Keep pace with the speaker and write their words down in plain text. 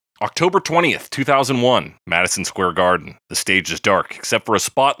October 20th, 2001, Madison Square Garden. The stage is dark, except for a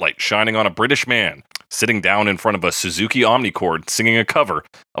spotlight shining on a British man sitting down in front of a Suzuki Omnichord singing a cover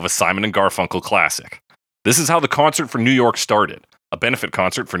of a Simon & Garfunkel classic. This is how the concert for New York started, a benefit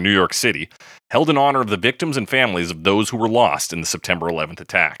concert for New York City, held in honor of the victims and families of those who were lost in the September 11th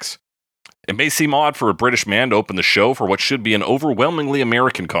attacks. It may seem odd for a British man to open the show for what should be an overwhelmingly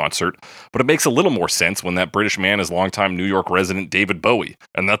American concert, but it makes a little more sense when that British man is longtime New York resident David Bowie,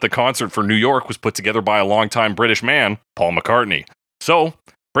 and that the concert for New York was put together by a longtime British man, Paul McCartney. So,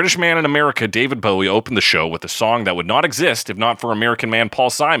 British man in America David Bowie opened the show with a song that would not exist if not for American man Paul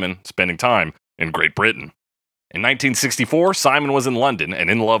Simon spending time in Great Britain. In 1964, Simon was in London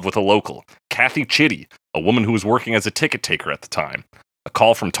and in love with a local, Kathy Chitty, a woman who was working as a ticket taker at the time. A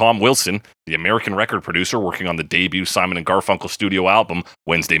call from Tom Wilson, the American record producer working on the debut Simon & Garfunkel studio album,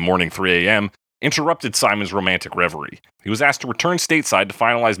 Wednesday morning 3 a.m., interrupted Simon's romantic reverie. He was asked to return stateside to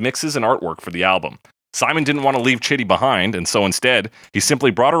finalize mixes and artwork for the album. Simon didn't want to leave Chitty behind, and so instead, he simply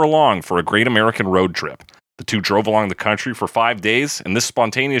brought her along for a great American road trip. The two drove along the country for 5 days, and this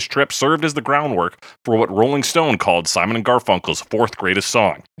spontaneous trip served as the groundwork for what Rolling Stone called Simon & Garfunkel's fourth greatest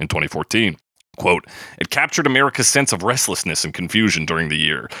song in 2014. Quote, it captured America's sense of restlessness and confusion during the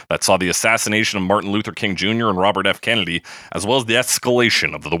year that saw the assassination of Martin Luther King Jr. and Robert F. Kennedy, as well as the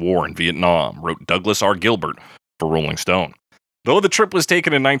escalation of the war in Vietnam, wrote Douglas R. Gilbert for Rolling Stone. Though the trip was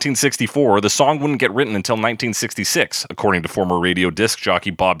taken in 1964, the song wouldn't get written until 1966, according to former radio disc jockey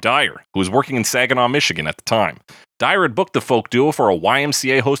Bob Dyer, who was working in Saginaw, Michigan at the time. Dyer had booked the folk duo for a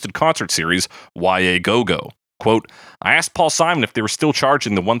YMCA-hosted concert series, YA Go-Go. Quote, I asked Paul Simon if they were still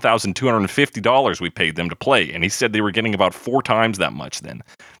charging the $1,250 we paid them to play, and he said they were getting about 4 times that much then.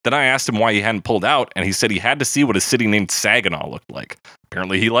 Then I asked him why he hadn't pulled out, and he said he had to see what a city named Saginaw looked like.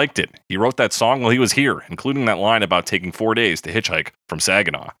 Apparently he liked it. He wrote that song while he was here, including that line about taking 4 days to hitchhike from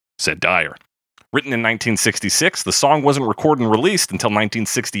Saginaw, said Dyer. Written in 1966, the song wasn't recorded and released until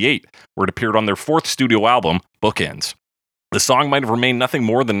 1968, where it appeared on their 4th studio album, Bookends. The song might have remained nothing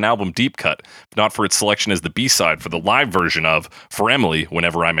more than an album deep cut, if not for its selection as the B-side for the live version of For Emily,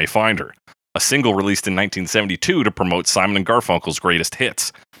 Whenever I May Find Her, a single released in 1972 to promote Simon & Garfunkel's greatest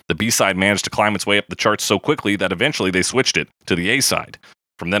hits. The B-side managed to climb its way up the charts so quickly that eventually they switched it to the A-side.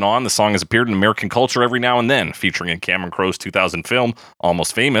 From then on, the song has appeared in American culture every now and then, featuring in Cameron Crowe's 2000 film,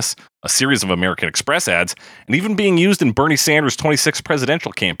 Almost Famous, a series of American Express ads, and even being used in Bernie Sanders' 26th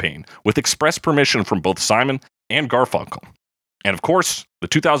presidential campaign, with express permission from both Simon and Garfunkel. And of course, the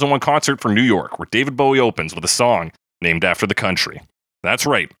 2001 concert for New York, where David Bowie opens with a song named after the country. That's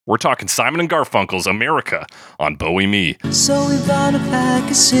right, we're talking Simon & Garfunkel's America on Bowie Me. So we bought a pack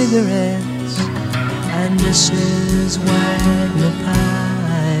of cigarettes and Mrs. Wagner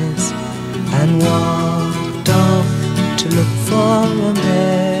pies and walked off to look for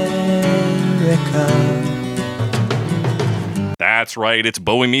America. That's right, it's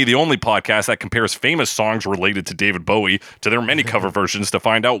Bowie Me, the only podcast that compares famous songs related to David Bowie to their many cover versions to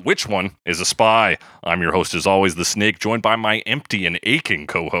find out which one is a spy. I'm your host, as always, The Snake, joined by my empty and aching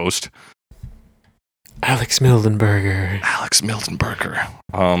co-host, Alex Mildenberger.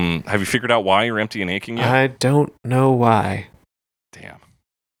 Have you figured out why you're empty and aching yet? I don't know why. Damn.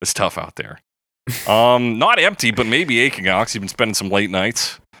 It's tough out there. Not empty, but maybe aching, Alex. You've been spending some late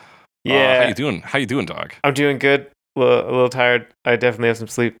nights. Yeah. How you doing, dog? I'm doing good. A little tired. I definitely have some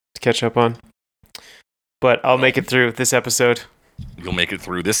sleep to catch up on. But I'll make it through this episode. You'll make it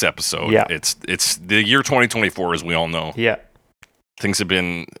through this episode. Yeah. It's the year 2024, as we all know. Yeah. Things have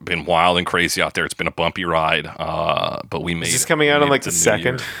been wild and crazy out there. It's been a bumpy ride, but we made it. Is this coming out on like the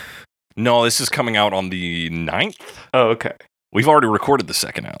 2nd? No, this is coming out on the 9th. Oh, okay. We've already recorded the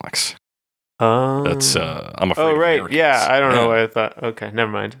 2nd, Alex. That's, I'm afraid. Oh, right. Americans. Yeah, I don't know what I thought. Okay, never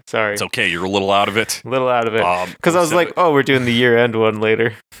mind. Sorry. It's okay. You're a little out of it. Because I was like, oh, we're doing the year-end one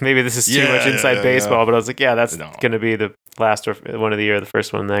later. Maybe this is too much inside baseball, but I was like, yeah, that's going to be the last one of the year, the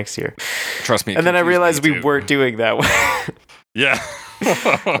first one next year. Trust me. And then I realized we weren't doing that one. Yeah.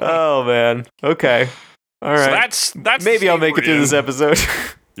 Oh, man. Okay. All right. So that's maybe I'll make it through this episode.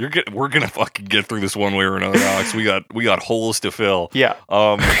 We're gonna fucking get through this one way or another, Alex. We got holes to fill. Yeah.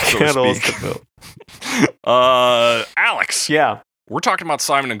 So to speak. Alex. Yeah. We're talking about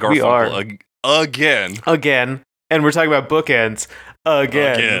Simon and Garfunkel again. And we're talking about Bookends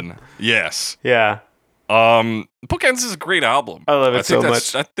again. Yes. Yeah. Bookends is a great album. I love it so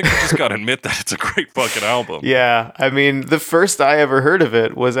much. I think we just gotta admit that it's a great fucking album. Yeah. I mean, the first I ever heard of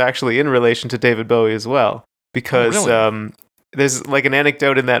it was actually in relation to David Bowie as well. Because there's like an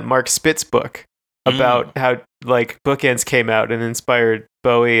anecdote in that Mark Spitz book about how like Bookends came out and inspired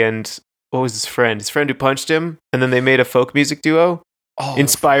Bowie and what was his friend who punched him, and then they made a folk music duo.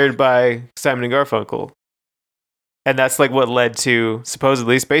 inspired by Simon and Garfunkel. And that's like what led to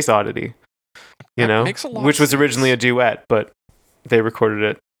supposedly Space Oddity, Makes a lot which of was originally a sense. duet, but they recorded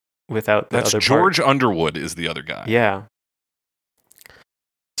it without the That's other George part. Underwood is the other guy. Yeah.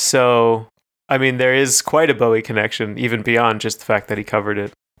 So, I mean, there is quite a Bowie connection, even beyond just the fact that he covered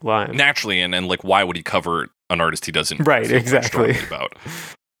it live. Naturally, and like, why would he cover an artist he doesn't Right, feel exactly. strongly about?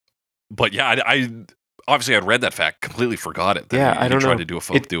 But yeah, I obviously I'd read that fact, completely forgot it. Yeah, I don't tried know. to do a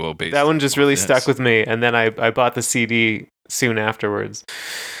folk duo based. That one just really off this. stuck with me, and then I bought the CD soon afterwards.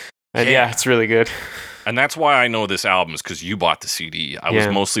 And yeah, it's really good. And that's why I know this album is because you bought the CD. I was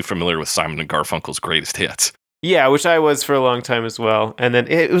mostly familiar with Simon and Garfunkel's greatest hits. Yeah, which I was for a long time as well. And then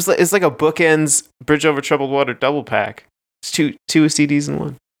it's like a bookends Bridge Over Troubled Water double pack. It's two CDs in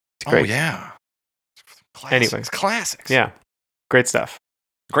one. It's great. Oh yeah. Anyway, classics. Yeah, great stuff.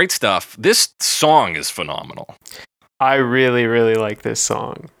 Great stuff. This song is phenomenal. I really, really like this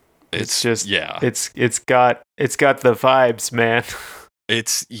song. It's just it's got the vibes, man.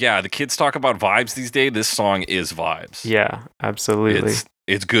 The kids talk about vibes these days. This song is vibes. Yeah, absolutely.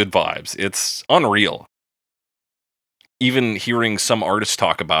 It's good vibes. It's unreal. Even hearing some artists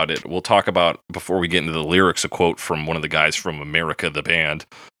talk about it, we'll talk about, before we get into the lyrics, a quote from one of the guys from America, the band,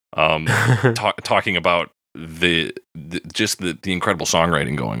 talking about the incredible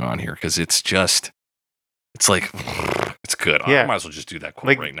songwriting going on here, because it's good. Yeah. I might as well just do that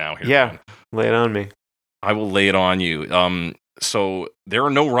quote right now here. Yeah, man. lay it on me. I will lay it on you. So there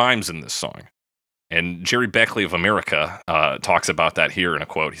are no rhymes in this song. And Jerry Beckley of America talks about that here in a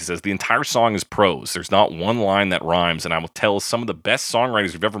quote. He says, "The entire song is prose. There's not one line that rhymes, and I will tell some of the best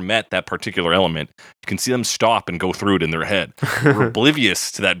songwriters we've ever met that particular element. You can see them stop and go through it in their head. We're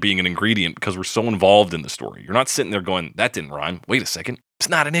oblivious to that being an ingredient because we're so involved in the story. You're not sitting there going, that didn't rhyme. Wait a second. It's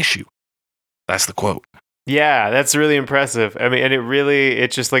not an issue." That's the quote. Yeah, that's really impressive. I mean, and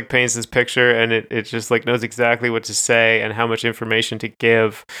it just like paints this picture, and it just like knows exactly what to say and how much information to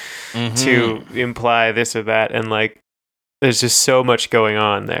give to imply this or that, and like there's just so much going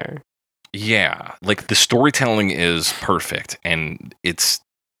on there. Yeah, like the storytelling is perfect, and it's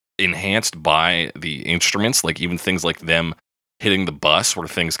enhanced by the instruments, like even things like them hitting the bus where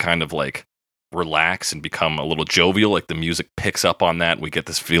things kind of like relax and become a little jovial, like the music picks up on that. We get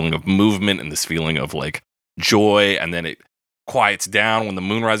this feeling of movement and this feeling of like joy, and then it quiets down when the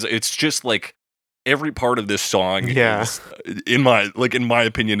moon rises. It's just like every part of this song is, in my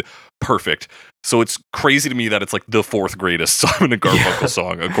opinion, perfect. So it's crazy to me that it's like the fourth greatest Simon and Garfunkel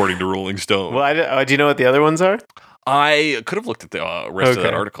song according to Rolling Stone. Well, do you know what the other ones are? I could have looked at the rest of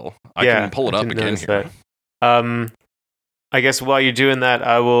that article. I can pull it up again here. I guess while you're doing that,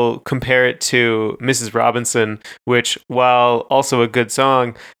 I will compare it to Mrs. Robinson, which, while also a good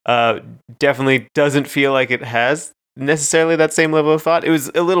song, definitely doesn't feel like it has necessarily that same level of thought. It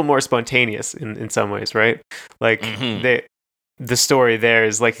was a little more spontaneous in some ways, right? Like the story there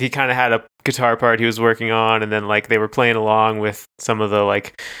is like he kind of had a guitar part he was working on, and then like they were playing along with some of the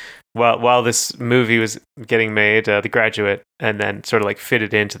like while this movie was getting made, The Graduate, and then sort of like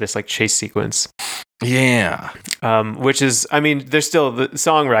fitted into this like chase sequence. Yeah. Which is, I mean, there's still the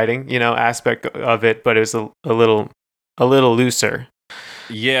songwriting, aspect of it, but it was a little looser.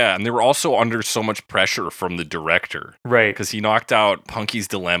 Yeah, and they were also under so much pressure from the director. Right. Because he knocked out Punky's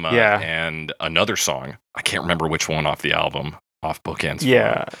Dilemma and another song. I can't remember which one off the album, off Bookends.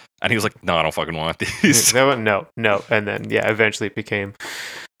 Yeah. And he was like, no, I don't fucking want these. No. And then, eventually it became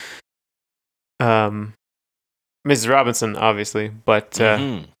Mrs. Robinson, obviously. But,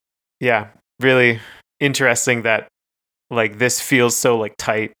 really interesting that like this feels so like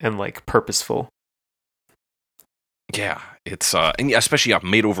tight and like purposeful. Yeah, it's and especially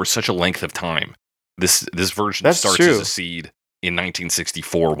made over such a length of time. This version starts true. as a seed in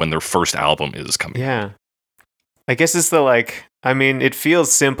 1964 when their first album is coming. Yeah, I guess it's the like. I mean, it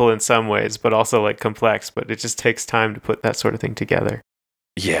feels simple in some ways, but also like complex. But it just takes time to put that sort of thing together.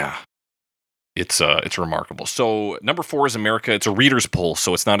 Yeah. It's remarkable. So number 4 is America. It's a reader's poll,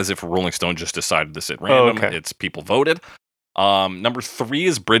 so it's not as if Rolling Stone just decided this at random. Oh, okay. It's people voted. Number 3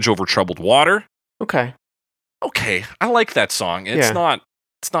 is Bridge Over Troubled Water. Okay, I like that song. It's not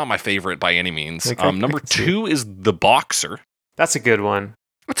my favorite by any means. Okay, number 2 is The Boxer. that's a good one.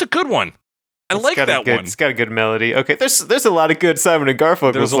 It's a good one. I like that one. It's got a good melody. Okay, there's a lot of good Simon and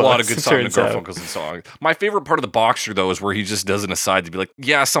Garfunkel. There's a lot of good Simon and Garfunkel Garfunkel songs. My favorite part of The Boxer, though, is where he just does an aside to be like,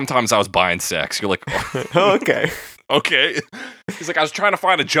 yeah, sometimes I was buying sex. You're like, Oh, okay. Okay. He's like, I was trying to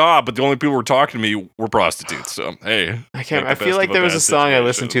find a job, but the only people who were talking to me were prostitutes. So, hey. I feel like there was a song I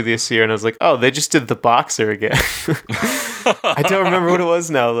listened to this year, and I was like, oh, they just did The Boxer again. I don't remember what it was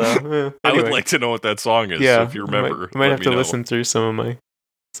now, though. Anyway. I would like to know what that song is, so if you remember. I might have to listen through some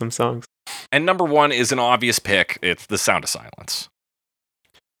songs. And number one is an obvious pick. It's The Sound of Silence.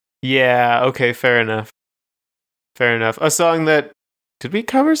 Yeah, okay, fair enough. A song that... Did we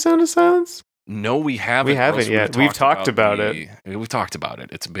cover Sound of Silence? No, we haven't. We haven't yet. We've talked about it. We've talked about it.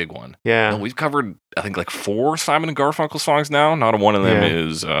 It's a big one. Yeah. No, we've covered, I think, like 4 Simon and Garfunkel songs now. Not one of them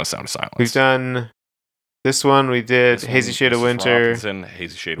is Sound of Silence. We've done this one. We did Hazy Shade of Winter. Robinson,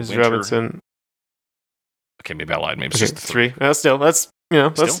 Hazy Shade of Winter. Robinson. Okay, maybe I lied. Maybe it's just 3. Well, still, that's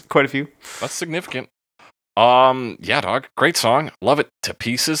quite a few. That's significant. Yeah, dog. Great song. Love it to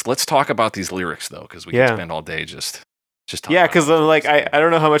pieces. Let's talk about these lyrics, though, because we can spend all day just talking. Yeah, because like I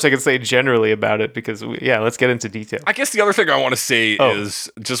don't know how much I can say generally about it because let's get into detail. I guess the other thing I want to say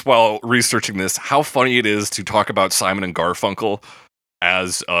is just while researching this, how funny it is to talk about Simon and Garfunkel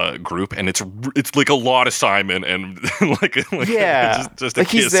as a group, and it's like a lot of Simon and like just a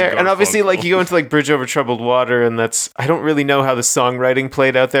he's there, and obviously like you go into like Bridge Over Troubled Water, and that's I don't really know how the songwriting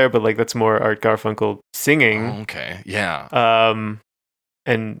played out there, but like that's more Art Garfunkel singing. Oh, okay, yeah.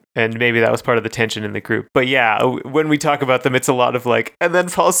 And maybe that was part of the tension in the group. But yeah, when we talk about them, it's a lot of like, and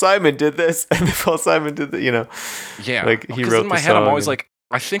then Paul Simon did this, and then Paul Simon did that, Yeah. Like he wrote in my the head, song I'm always like,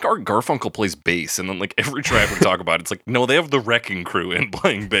 I think Art Garfunkel plays bass, and then like every track we talk about, it's like, no, they have the Wrecking Crew in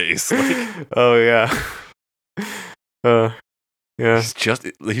playing bass. Like, oh yeah. Yeah.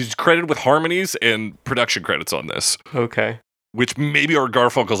 He's credited with harmonies and production credits on this. Okay. Which maybe Art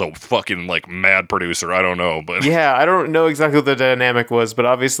Garfunkel's a fucking like mad producer. I don't know, but yeah, I don't know exactly what the dynamic was, but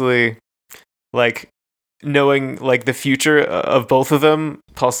obviously, like knowing like the future of both of them,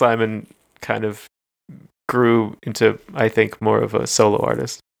 Paul Simon kind of grew into, I think, more of a solo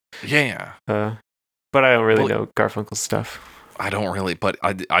artist. Yeah. But I don't really know Garfunkel's stuff. I don't really, but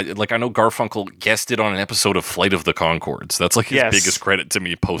I know Garfunkel guested on an episode of Flight of the Conchords. That's like his biggest credit to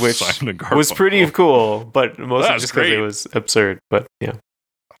me post Simon and Garfunkel. Was pretty cool, but mostly just because it was absurd. But yeah.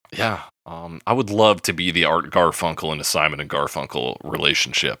 Yeah. I would love to be the Art Garfunkel and a Simon and Garfunkel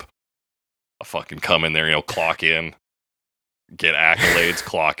relationship. I fucking come in there, clock in, get accolades,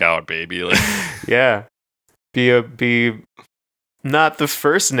 clock out, baby. Like, yeah. Be not the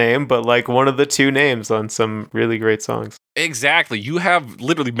first name, but like one of the 2 names on some really great songs. Exactly. You have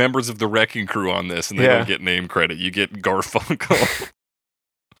literally members of the Wrecking Crew on this, and they don't get name credit. You get Garfunkel.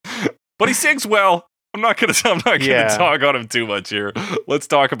 But he sings well. I'm not gonna talk on him too much here. Let's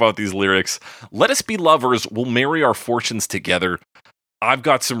talk about these lyrics. Let us be lovers. We'll marry our fortunes together. I've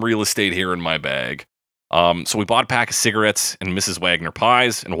got some real estate here in my bag. So we bought a pack of cigarettes and Mrs. Wagner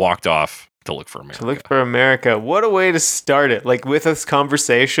pies and walked off to look for America. What a way to start it. Like with this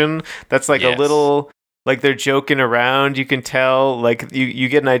conversation, that's like a little, like they're joking around. You can tell, like you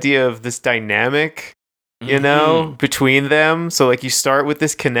get an idea of this dynamic, between them. So like you start with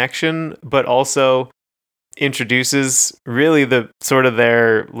this connection, but also introduces really the sort of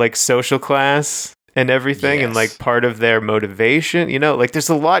their like social class and everything, and like part of their motivation, like there's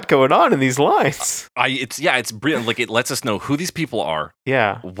a lot going on in these lines. It's brilliant. Like it lets us know who these people are,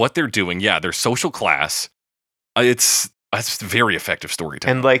 what they're doing, their social class. It's very effective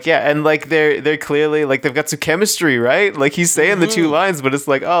storytelling, and they're clearly like they've got some chemistry, right? Like he's saying the 2 lines, but it's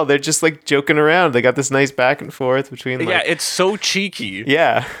like, oh, they're just like joking around. They got this nice back and forth between. It's so cheeky.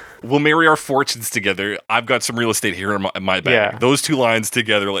 Yeah. We'll marry our fortunes together. I've got some real estate here in my bag. Yeah. Those 2 lines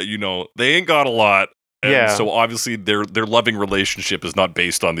together let you know they ain't got a lot. And so obviously their loving relationship is not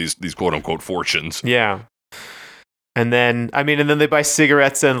based on these quote unquote fortunes. Yeah. And then they buy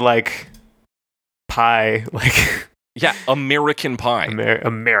cigarettes and like pie, like American pie.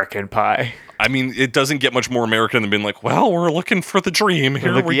 American pie. I mean, it doesn't get much more American than being like, well, we're looking for the dream.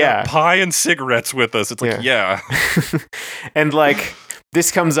 Here we got pie and cigarettes with us. It's like, and like this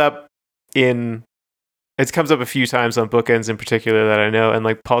comes up a few times on Bookends in particular that I know, and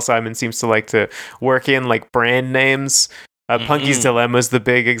like Paul Simon seems to like to work in like brand names. Punky's Dilemma is the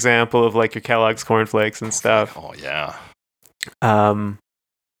big example of like your Kellogg's cornflakes and stuff. Oh yeah.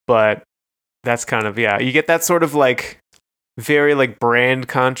 But that's kind of you get that sort of like very like brand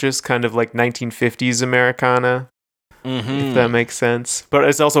conscious kind of like 1950s Americana. If that makes sense. But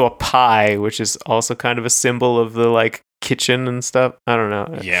it's also a pie, which is also kind of a symbol of the like kitchen and stuff. I don't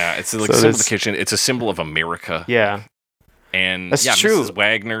know. Yeah, it's like a symbol of the kitchen. It's a symbol of America. Yeah. And that's true. Mrs.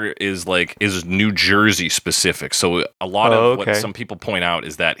 Wagner is New Jersey specific. So a lot of what some people point out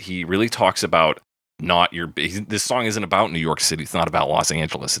is that he really talks about not this song isn't about New York City. It's not about Los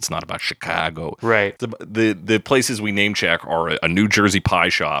Angeles. It's not about Chicago. Right. The places we name check are a New Jersey pie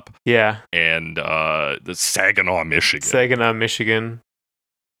shop. Yeah. And the Saginaw, Michigan. Saginaw, Michigan.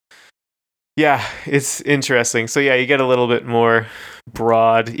 Yeah, it's interesting. So yeah, you get a little bit more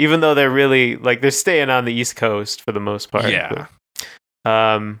broad, even though they're really like they're staying on the East Coast for the most part. Yeah.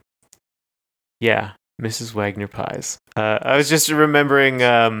 But, yeah, Mrs. Wagner pies. I was just remembering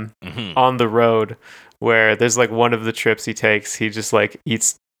On the Road, where there's like one of the trips he takes, he just like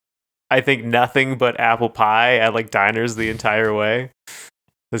eats, I think, nothing but apple pie at like diners the entire way,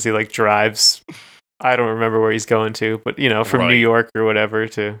 as he like drives. I don't remember where he's going to, but from New York or whatever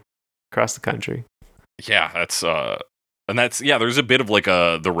to across the country. Yeah, that's there's a bit of like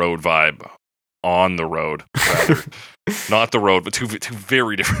the road vibe. On the Road, rather. Not the road, but two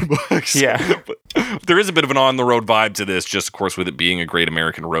very different books. Yeah. But there is a bit of an on the road vibe to this, just of course with it being a great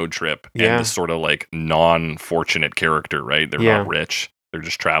American road trip and this sort of like non-fortunate character, right? They're not rich. They're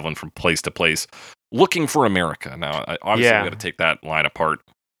just traveling from place to place looking for America. Now, obviously we got to take that line apart.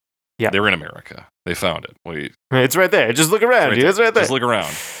 Yeah. They're in America. They found it. It's right there. Just look around. It's right there. Just look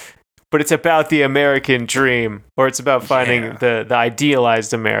around. But it's about the American dream, or it's about finding the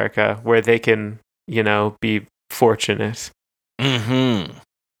idealized America where they can, be fortunate. Mm-hmm.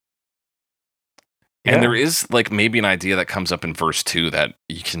 Yeah. And there is like maybe an idea that comes up in verse 2 that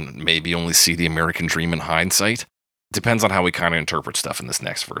you can maybe only see the American dream in hindsight. Depends on how we kind of interpret stuff in this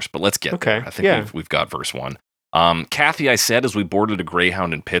next verse, but let's get there. I think we've got verse 1. Kathy, I said as we boarded a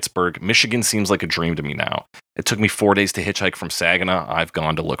Greyhound in Pittsburgh, Michigan seems like a dream to me now. It took me 4 days to hitchhike from Saginaw. I've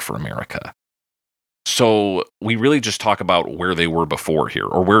gone to look for America. So we really just talk about where they were before here,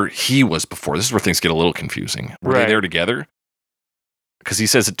 or where he was before. This is where things get a little confusing. Were they there together? Because he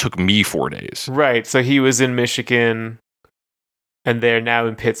says it took me 4 days. Right. So he was in Michigan, and they're now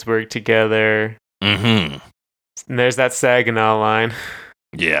in Pittsburgh together. Mm-hmm. And there's that Saginaw line.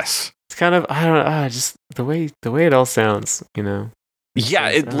 Yes. It's kind of, I don't know, just the way it all sounds,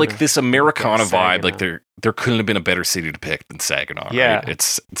 Yeah, like this Americana vibe, like there couldn't have been a better city to pick than Saginaw. Yeah. Right?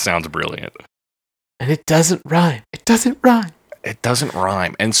 It sounds brilliant. And it doesn't rhyme. It doesn't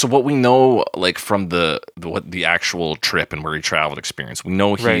rhyme. And so what we know, like from the actual trip and where he traveled experience, we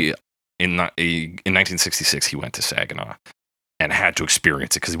know he in 1966 he went to Saginaw and had to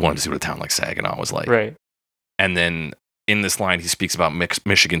experience it because he wanted to see what a town like Saginaw was like. Right. And then in this line, he speaks about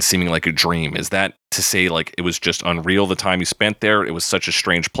Michigan seeming like a dream. Is that to say like it was just unreal the time he spent there? It was such a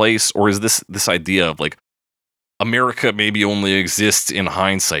strange place, or is this idea of like America maybe only exists in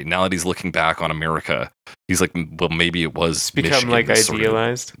hindsight? Now that he's looking back on America, he's like, well, maybe it was become Michigan, like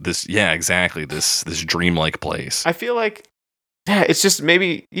idealized. Exactly. This dreamlike place. I feel like, it's just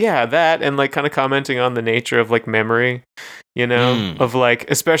maybe that, and like kind of commenting on the nature of like memory, of like,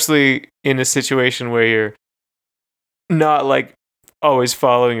 especially in a situation where you're not like always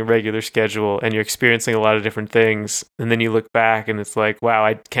following a regular schedule and you're experiencing a lot of different things, and then you look back and it's like, wow,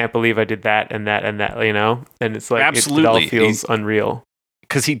 I can't believe I did that and that and that, and it's like it all feels unreal.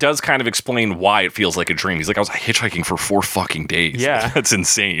 Because he does kind of explain why it feels like a dream. He's like, I was hitchhiking for 4 fucking days. Yeah. That's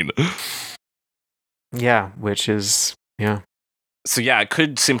insane. Yeah, which is, So it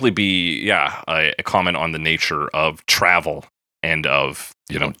could simply be, a comment on the nature of travel and of,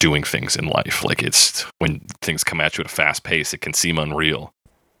 doing things in life. Like it's when things come at you at a fast pace, it can seem unreal.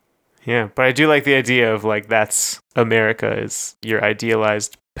 Yeah, but I do like the idea of like that's America is your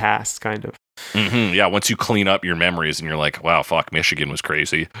idealized past, kind of. Mm-hmm. Yeah, once you clean up your memories and you're like, wow, fuck, Michigan was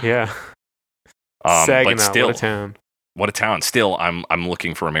crazy. Yeah. Saginaw, but still, what a town. What a town. Still, I'm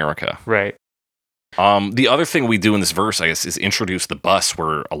looking for America. Right. The other thing we do in this verse, I guess, is introduce the bus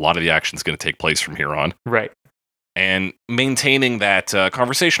where a lot of the action is going to take place from here on. Right. And maintaining that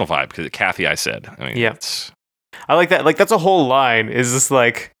conversational vibe, because Kathy, I said. I mean, I like that. Like, that's a whole line. Is this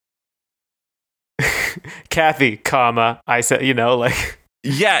like, Kathy, comma, I said, like.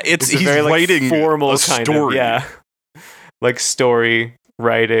 Yeah, he's very, writing formal a kind story. Of, like story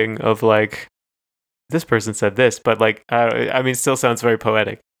writing of like, this person said this, but like, I mean, still sounds very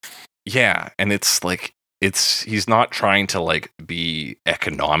poetic. Yeah, and it's like, he's not trying to like be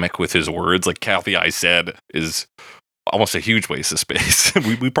economic with his words. Like Kathy, I said, is almost a huge waste of space.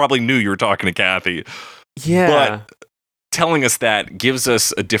 we probably knew you were talking to Kathy. Yeah. But telling us that gives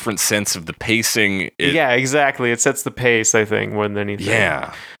us a different sense of the pacing. Yeah, exactly. It sets the pace, I think, more than anything.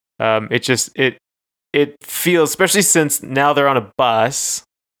 Yeah. It feels, especially since now they're on a bus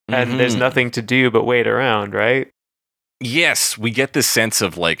and there's nothing to do but wait around, right? Yes, we get this sense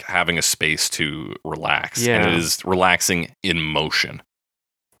of like having a space to relax, and it is relaxing in motion,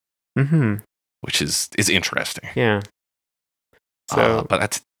 which is interesting. Yeah, So,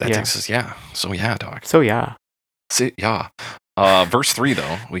 but that takes us, yeah. So yeah, dog. So yeah. Yeah. Verse 3,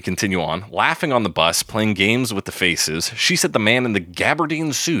 though, we continue on. Laughing on the bus, playing games with the faces, she said the man in the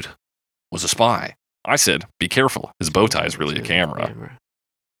gabardine suit was a spy. I said, be careful. His bow tie is really a camera.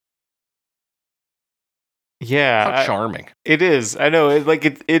 Yeah. How charming. It is. I know.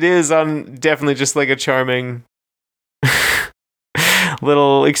 It is on definitely just like a charming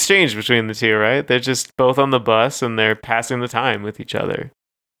little exchange between the two, right? They're just both on the bus and they're passing the time with each other.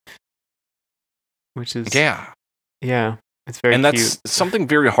 Which is... Yeah. It's very cute. That's something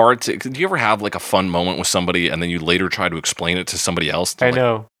very hard to... Do you ever have like a fun moment with somebody and then you later try to explain it to somebody else? I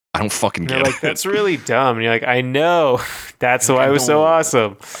know. I don't fucking get it. That's really dumb. And you're like, I know. That's why it was so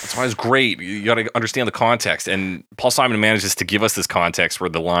awesome. That's why it's great. You got to understand the context. And Paul Simon manages to give us this context where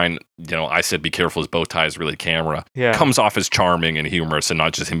the line, I said, be careful, his bow tie is really camera, comes off as charming and humorous and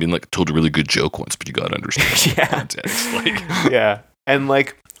not just him being like, told a really good joke once, but you got to understand the context. Yeah. And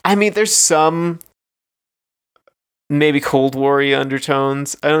there's some maybe Cold War-y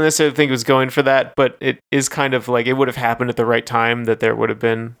undertones. I don't necessarily think it was going for that, but it is kind of like it would have happened at the right time, that there would have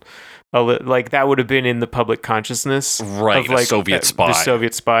been that would have been in the public consciousness, right? Of Soviet spy, the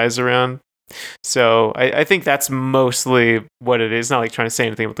Soviet spies around. So I think that's mostly what it is. Not like trying to say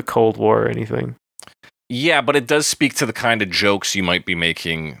anything about the Cold War or anything. Yeah, but it does speak to the kind of jokes you might be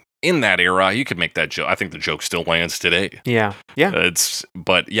making in that era. You could make that joke. I think the joke still lands today. Yeah.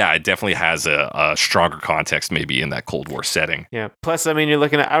 But it definitely has a stronger context maybe in that Cold War setting. Yeah. Plus, you're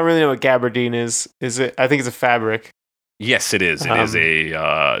looking at, I don't really know what gabardine is. Is it? I think it's a fabric. Yes, it is. It is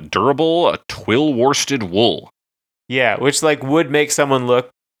a durable, twill worsted wool. Yeah, which would make someone look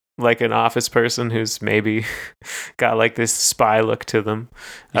like an office person who's maybe got this spy look to them.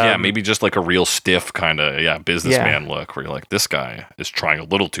 Maybe just like a real stiff kind of businessman look where you're like, this guy is trying a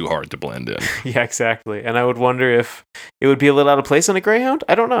little too hard to blend in. Yeah, exactly. And I would wonder if it would be a little out of place on a Greyhound.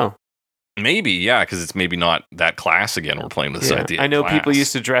 I don't know. Maybe, yeah, because it's maybe not that class again. We're playing with this idea. I know people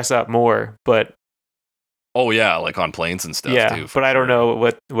used to dress up more, but... Oh, yeah, like on planes and stuff, too. But I don't know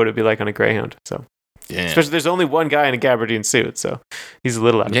what it'd be like on a Greyhound, so... Yeah. Especially there's only one guy in a gabardine suit, so he's a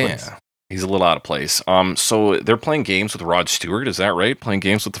little out of place. Yeah, he's a little out of place. So they're playing games with Rod Stewart, is that right? Playing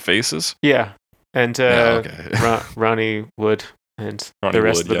games with the faces? Yeah. And Ronnie Wood and the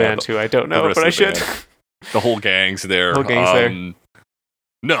rest of the band, who I don't know, but I should. The whole gang's there.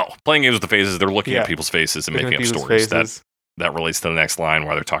 No, playing games with the faces, they're looking at people's faces and making up stories. That relates to the next line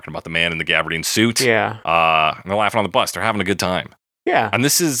where they're talking about the man in the gabardine suit. Yeah. And they're laughing on the bus. They're having a good time. Yeah. And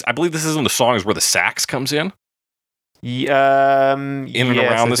I believe this is one of the songs where the sax comes in. In and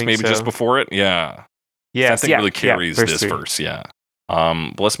around this, maybe just before it. Yeah. Yeah. I think really carries this verse. Yeah.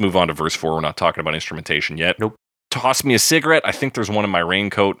 But let's move on to verse 4. We're not talking about instrumentation yet. Nope. Toss me a cigarette. I think there's one in my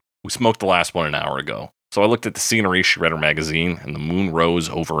raincoat. We smoked the last one an hour ago. So I looked at the scenery. She read her magazine, and the moon rose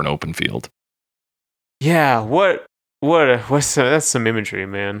over an open field. Yeah. That's some imagery,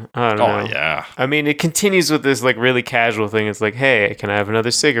 man. I don't know. Oh, yeah. It continues with this really casual thing. It's like, hey, can I have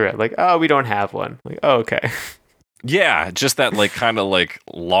another cigarette? Like, oh, we don't have one. Like, oh, okay. Yeah, just that kind of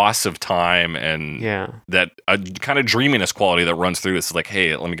loss of time and that kind of dreaminess quality that runs through this. Like,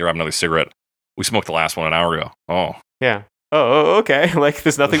 hey, let me grab another cigarette. We smoked the last one an hour ago. Oh. Yeah. Oh, okay.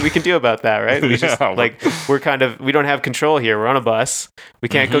 There's nothing we can do about that, right? We just we don't have control here. We're on a bus. We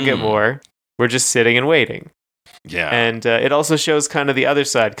can't go get more. We're just sitting and waiting. Yeah. And it also shows kind of the other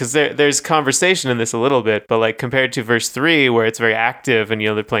side, because there's conversation in this a little bit, but compared to verse 3, where it's very active and,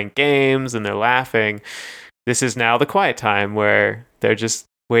 they're playing games and they're laughing, this is now the quiet time where they're just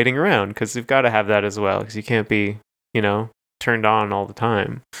waiting around, because you've got to have that as well, because you can't be, turned on all the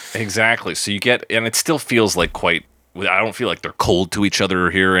time. Exactly. So you get, and it still feels I don't feel like they're cold to each other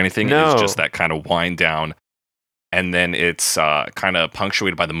here or anything. No. It's just that kind of wind down. And then it's kind of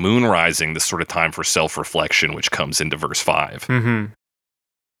punctuated by the moon rising, this sort of time for self-reflection, which comes into verse 5. Mm-hmm.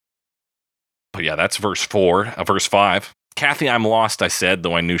 But yeah, that's verse 4. Verse 5. Kathy, I'm lost, I said,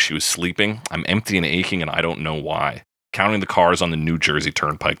 though I knew she was sleeping. I'm empty and aching, and I don't know why. Counting the cars on the New Jersey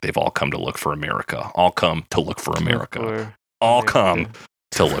Turnpike, they've all come to look for America. All come to look for America. All come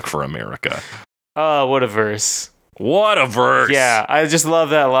to look for America. Oh, what a verse. What a verse. Yeah, I just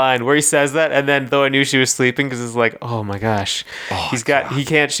love that line where he says that, and then though I knew she was sleeping, because it's like, oh my gosh, he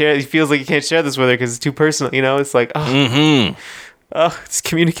can't share, he feels like he can't share this with her because it's too personal, it's like, it's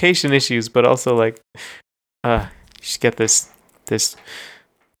communication issues, but also you just get this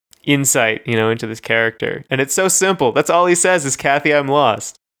insight, into this character, and it's so simple. That's all he says is, Kathy, I'm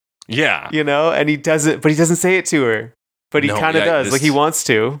lost. Yeah. And he doesn't say it to her, but he kind of does, he wants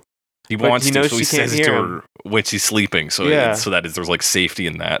to. He wants to, so he says it to her when she's sleeping. So so that there's safety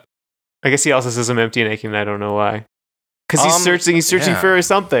in that. I guess he also says I'm empty and aching, and I don't know why. Because he's searching for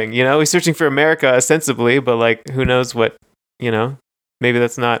something, he's searching for America ostensibly, but like, who knows what, maybe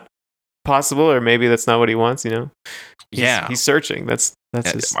that's not possible, or maybe that's not what he wants, he's searching. That's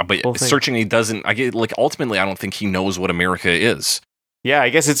his but whole thing. Searching, he doesn't, ultimately, I don't think he knows what America is. Yeah, I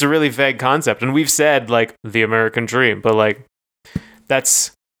guess it's a really vague concept, and we've said like the American dream, but like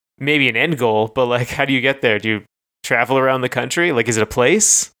that's maybe an end goal, but like, how do you get there? Do you travel around the country? Like, is it a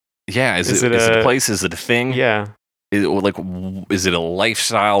place? Yeah, is it a place? Is it a thing? Yeah. Is it a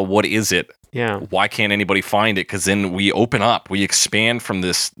lifestyle? What is it? Yeah. Why can't anybody find it? Because then we open up, we expand from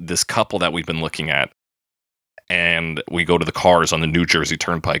this couple that we've been looking at, and we go to the cars on the New Jersey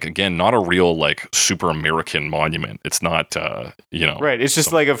Turnpike. Again, not a real like super American monument. It's not, right. It's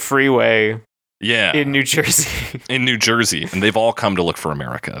just like a freeway. Yeah. In New Jersey. In New Jersey. And they've all come to look for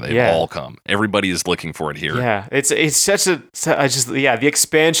America. They've all come. Everybody is looking for it here. Yeah. It's such the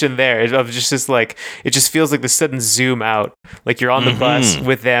expansion there of just like, it just feels like the sudden zoom out. Like you're on the bus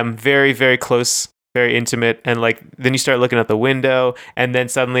with them, very, very close, very intimate. And like, then you start looking out the window, and then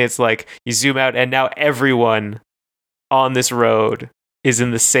suddenly it's like you zoom out, and now everyone on this road is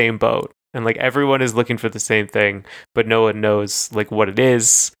in the same boat. And like everyone is looking for the same thing, but no one knows like what it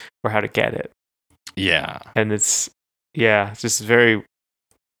is or how to get it. Yeah. And it's just a very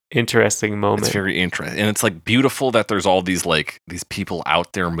interesting moment. It's very interesting. And it's like beautiful that there's all these people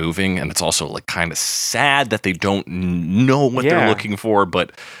out there moving, and it's also like kind of sad that they don't know what they're looking for,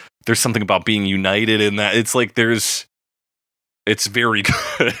 but there's something about being united in that. It's like it's very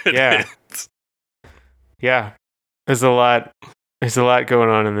good. Yeah. Yeah. There's a lot going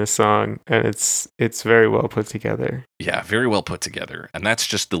on in this song, and it's very well put together. Yeah, very well put together. And that's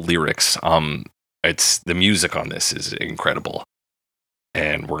just the lyrics. It's the music on this is incredible,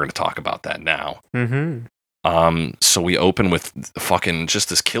 and we're going to talk about that now. So we open with fucking just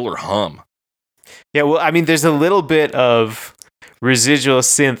this killer hum. Yeah, well, I mean, there's a little bit of residual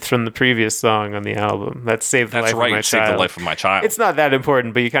synth from the previous song on the album. That's Save the Life of My Child. Save the Life of My Child. It's not that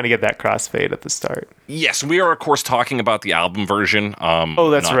important, but you kind of get that crossfade at the start. Yes, we are, of course, talking about the album version.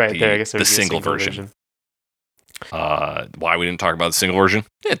 That's right. There, I guess the single version. Why we didn't talk about the single version?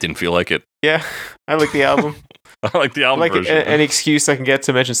 It didn't feel like it. Yeah, I like the album. I like the album version. Any excuse I can get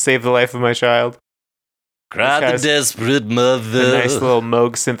to mention Save the Life of My Child. Cry the desperate mother. A nice little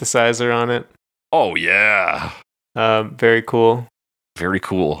Moog synthesizer on it. Oh, yeah. Very cool. Very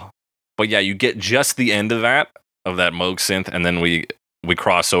cool. But yeah, you get just the end of that Moog synth, and then we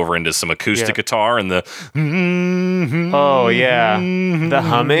cross over into some acoustic guitar and the oh yeah, the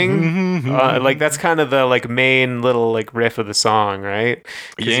humming, like that's kind of the like main little like riff of the song, right?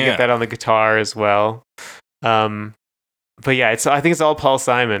 Because you get that on the guitar as well. But yeah, I think it's all Paul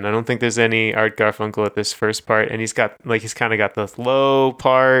Simon. I don't think there's any Art Garfunkel at this first part, and he's kind of got the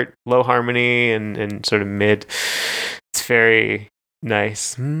low harmony and sort of mid. It's very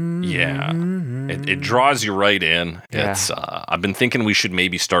nice. Yeah, it draws you right in. Yeah. It's I've been thinking we should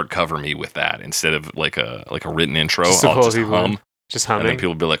maybe start Cover Me with that instead of like a written intro. I'll just hum. Just humming. And then people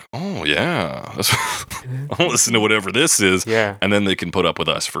will be like, oh yeah, I'll listen to whatever this is. Yeah. And then they can put up with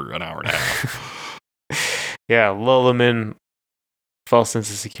us for an hour and a half. Yeah, lull them in, false sense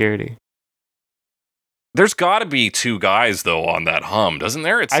of security. There's got to be two guys though on that hum, doesn't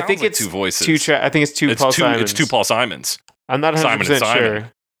there? I think it's two voices. I think it's two Paul Simons. It's two Paul Simons. I'm not 100%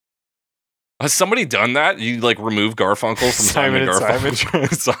 sure. Has somebody done that? You like remove Garfunkel from Simon and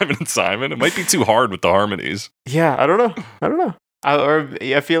Garfunkel? Simon and Simon. It might be too hard with the harmonies. Yeah, I don't know.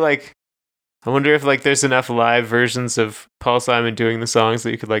 I feel like I wonder if like there's enough live versions of Paul Simon doing the songs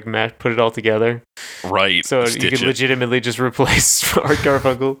that you could like put it all together. Right. So you could legitimately just replace Art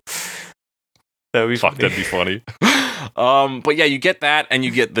Garfunkel. That'd be funny. That'd be funny. But yeah, you get that, and you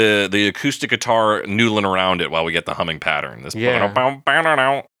get the acoustic guitar noodling around it while we get the humming pattern. This yeah,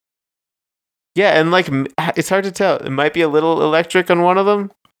 and like it's hard to tell. It might be a little electric on one of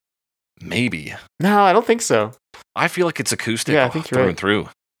them. Maybe. No, I don't think so. I feel like it's acoustic. Yeah, I think you're right. Through.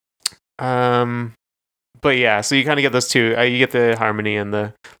 But yeah, so you kind of get those two. You get the harmony and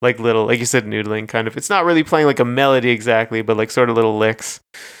the like little, like you said, noodling kind of. It's not really playing like a melody exactly, but like sort of little licks.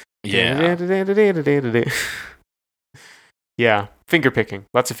 Yeah. Yeah, finger picking.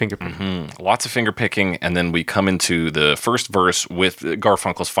 Lots of finger picking. Mm-hmm. Lots of finger picking, and then we come into the first verse with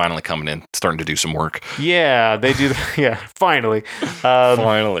Garfunkel's finally coming in, starting to do some work. Yeah, they do. Yeah, finally.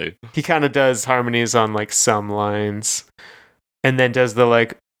 Finally. He kind of does harmonies on like some lines, and then does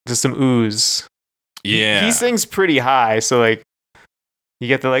some oohs. Yeah. He sings pretty high, so like you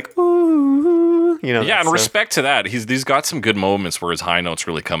get the like ooh, Yeah, and respect to that. He's got some good moments where his high notes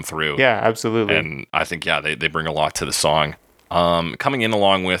really come through. Yeah, absolutely. And I think they bring a lot to the song. Coming in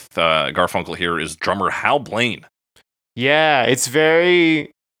along with Garfunkel here is drummer Hal Blaine. Yeah, it's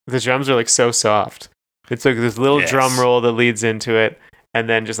very. The drums are like so soft. It's like this little drum roll that leads into it, and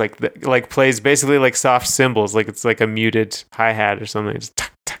then just like plays basically like soft cymbals, like it's like a muted hi hat or something.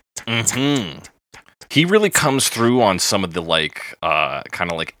 Just He really comes through on some of the like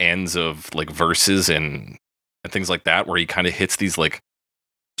kind of like ends of like verses and things like that, where he kind of hits these like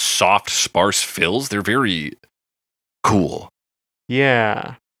soft, sparse fills. They're very cool.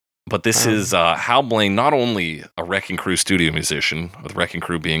 Yeah. But this is Hal Blaine, not only a Wrecking Crew studio musician, with Wrecking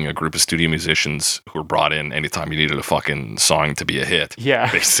Crew being a group of studio musicians who were brought in anytime you needed a fucking song to be a hit. Yeah.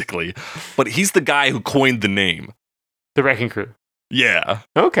 Basically. But he's the guy who coined the name. The Wrecking Crew. Yeah.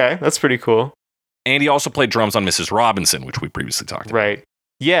 Okay, that's pretty cool. And he also played drums on Mrs. Robinson, which we previously talked about. Right.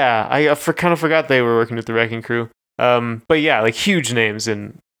 Yeah, I kind of forgot they were working with the Wrecking Crew. But yeah, like huge names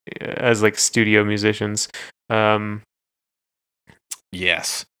as like studio musicians.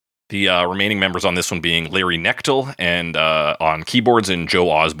 Yes. The remaining members on this one being Larry Knechtel and on keyboards and Joe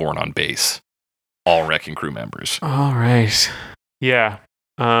Osborne on bass. All Wrecking Crew members. All right. Yeah.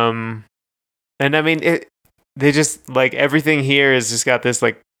 And I mean, they just like everything here has just got this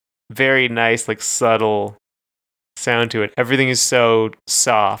like very nice, like subtle sound to it. Everything is so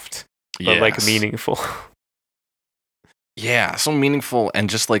soft, but like meaningful. Yeah, so meaningful, and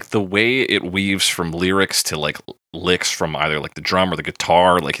just like the way it weaves from lyrics to like licks from either like the drum or the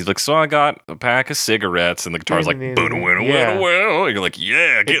guitar. Like he's like, so I got a pack of cigarettes, and the guitar's like, and you're like,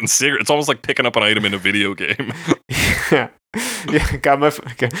 yeah, getting cigarettes. It's almost like picking up an item in a video game. Yeah, got my hold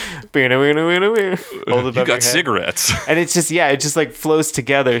it you got cigarettes, and it's just it just like flows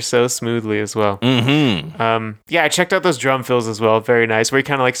together so smoothly as well. Yeah, I checked out those drum fills as well. Very nice, where he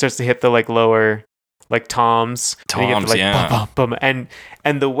kind of like starts to hit the like lower. Like toms, and bum, bum, bum, and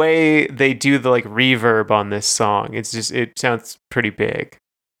the way they do the like reverb on this song, it sounds pretty big.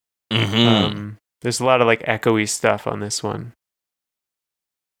 There's a lot of like echoey stuff on this one.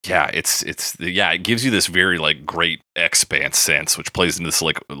 Yeah, it gives you this very like great Expanse sense, which plays into this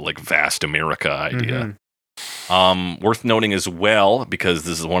like vast America idea. Worth noting as well, because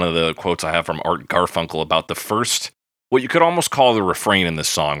this is one of the quotes I have from Art Garfunkel about the first. What you could almost call the refrain in this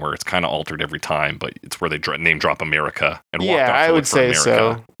song, where it's kind of altered every time, but it's where they name drop America and walk off. Yeah, I would say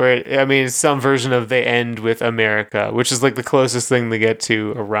so. Where I mean, it's some version of they end with America, which is like the closest thing they get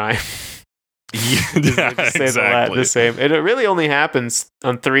to a rhyme. Yeah, exactly. The same. And it really only happens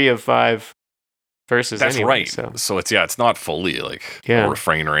on 3 of 5 verses. That's anyway, right. So it's not fully like a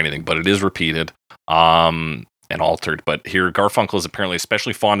refrain or anything, but it is repeated and altered. But here, Garfunkel is apparently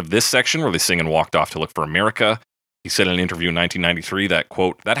especially fond of this section where they sing and walked off to look for America. He said in an interview in 1993 that,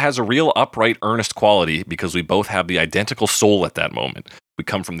 quote, that has a real upright, earnest quality because we both have the identical soul at that moment. We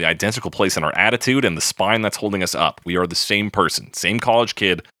come from the identical place in our attitude and the spine that's holding us up. We are the same person, same college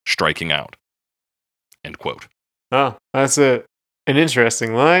kid, striking out. End quote. Oh, that's an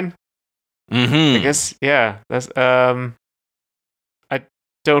interesting line. I guess, yeah. That's I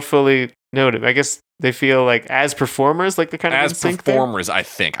don't fully note it. I guess they feel like as performers, like they're kind of as in sync performers. there? I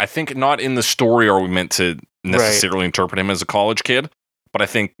think not in the story are we meant to necessarily interpret him as a college kid, but I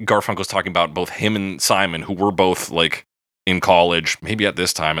think Garfunkel's talking about both him and Simon, who were both like in college, maybe at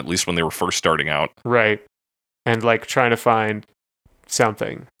this time, at least when they were first starting out, right? And like trying to find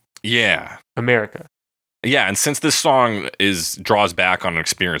something. Yeah, America. Yeah, and since this song draws back on an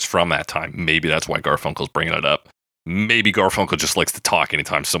experience from that time, maybe that's why Garfunkel's bringing it up. Maybe Garfunkel just likes to talk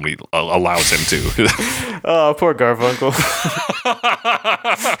anytime somebody allows him to. Oh, poor Garfunkel.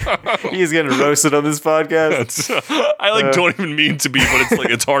 He's getting roasted on this podcast. I don't even mean to be, but it's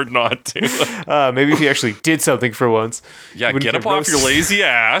like it's hard not to. Maybe if he actually did something for once. Yeah, get up off your lazy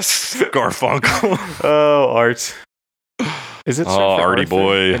ass, Garfunkel. Oh, Art. Is it? Oh, Artie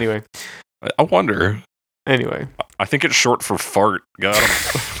boy. Anyway, I wonder. Anyway, I think it's short for fart. Got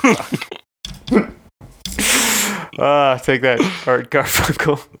him. Take that, Art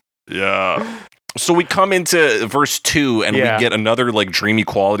Garfunkel. Yeah. So we come into verse 2 and we get another like dreamy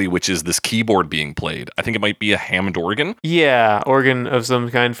quality, which is this keyboard being played. I think it might be a Hammond organ. Yeah, organ of some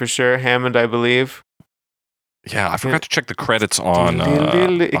kind for sure. Hammond, I believe. Yeah, I forgot to check the credits on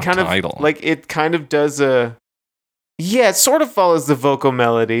title. It kind of does a. Yeah, it sort of follows the vocal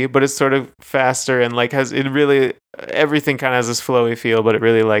melody, but it's sort of faster and like everything kind of has this flowy feel, but it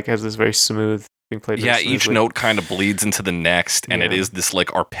really like has this very smooth. Yeah, each note kind of bleeds into the next, and it is this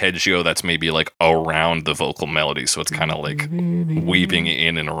like arpeggio that's maybe like around the vocal melody, so it's kind of like weaving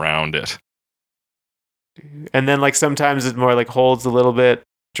in and around it. And then like sometimes it more like holds a little bit,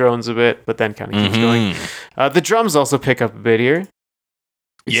 drones a bit, but then kind of keeps going. The drums also pick up a bit here.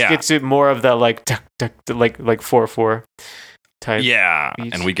 It gets to more of that like tuck, tuck, like 4/4. type. Yeah,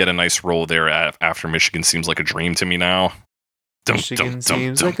 beat. and we get a nice roll there after Michigan Seems Like a Dream to Me Now. Michigan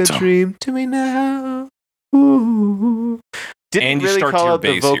seems like a dream to me now. Ooh. Didn't really call out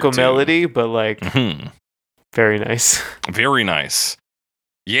the vocal melody, but like, very nice. Very nice.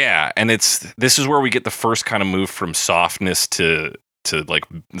 Yeah, and this is where we get the first kind of move from softness to like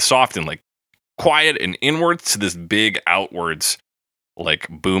soft and like quiet and inwards to this big outwards like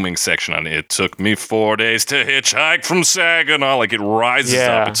booming section on it. It took me 4 days to hitchhike from Saginaw. Like it rises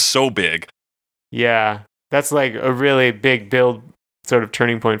up. It's so big. Yeah. That's like a really big build sort of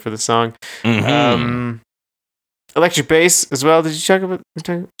turning point for the song. Electric bass as well. Did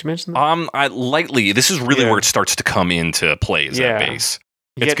you mention that? I lightly. This is really where it starts to come into play, is that bass.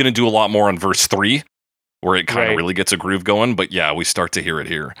 It's going to do a lot more on verse 3, where it kind of really gets a groove going. But yeah, we start to hear it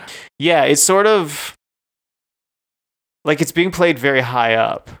here. Yeah, it's sort of like it's being played very high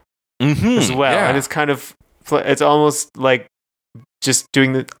up as well. Yeah. And it's kind of, it's almost like just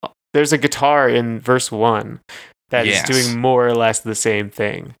doing there's a guitar in verse 1 that is doing more or less the same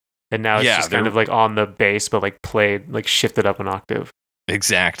thing. And now it's just kind of like on the bass, but like played, like shifted up an octave.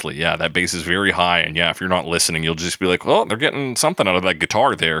 Exactly. Yeah, that bass is very high. And yeah, if you're not listening, you'll just be like, well, they're getting something out of that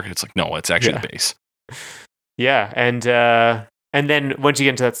guitar there. It's like, no, it's actually the bass. Yeah. And then once you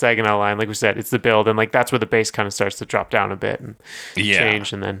get into that Saginaw line, like we said, it's the build. And like that's where the bass kind of starts to drop down a bit and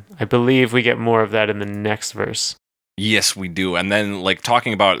change. And then I believe we get more of that in the next verse. Yes, we do. And then, like,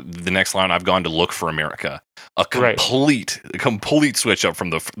 talking about the next line, I've gone to Look for America. A complete switch up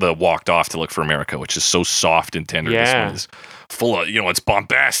from the Walked Off to Look for America, which is so soft and tender. This one is full of, it's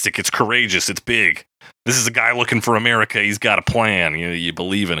bombastic, it's courageous, it's big. This is a guy looking for America. He's got a plan. You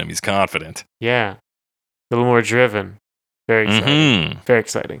believe in him. He's confident. Yeah. A little more driven. Very exciting. Very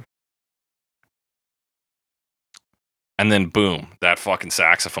exciting. And then, boom, that fucking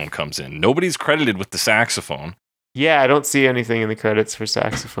saxophone comes in. Nobody's credited with the saxophone. Yeah, I don't see anything in the credits for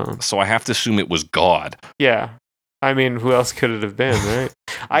saxophone. So I have to assume it was God. Yeah. I mean, who else could it have been, right?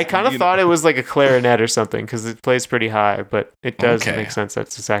 I kind of thought it was like a clarinet or something because it plays pretty high, but it does make sense that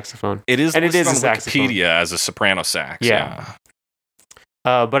it's a saxophone. It is, and it is on a saxophone. Wikipedia as a soprano sax. Yeah.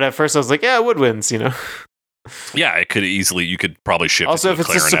 But at first I was like, woodwinds, Yeah, it could easily, you could probably shift also, it to if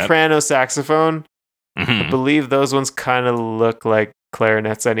it's a soprano saxophone, I believe those ones kind of look like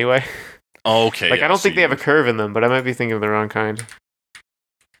clarinets anyway. Okay. Like, I don't think they have a curve in them, but I might be thinking of the wrong kind.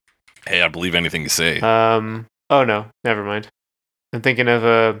 Hey, I believe anything you say. Oh, no. Never mind. I'm thinking of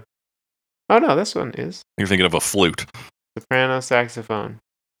a... Oh, no, this one is. You're thinking of a flute. Soprano saxophone.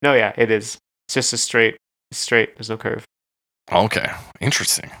 No, yeah, it is. It's just a straight. There's no curve. Okay.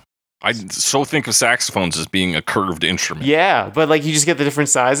 Interesting. I so think of saxophones as being a curved instrument. Yeah, but, like, you just get the different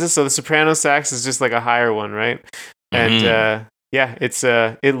sizes. So the soprano sax is just, like, a higher one, right? And, yeah,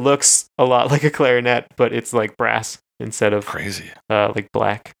 it looks a lot like a clarinet, but it's like brass instead of crazy, like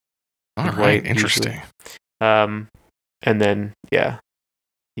black. All right, white, interesting. And then you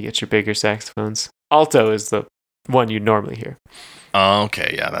get your bigger saxophones. Alto is the one you normally hear.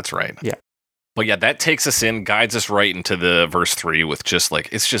 Okay, yeah, that's right. Yeah, but yeah, that takes us in, guides us right into the verse 3 with just like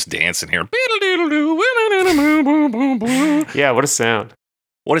it's just dancing here. Yeah, what a sound.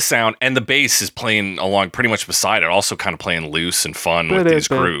 What a sound. And the bass is playing along pretty much beside it, also kind of playing loose and fun with these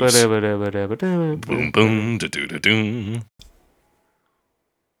grooves. Boom, boom, da-do-da-doo.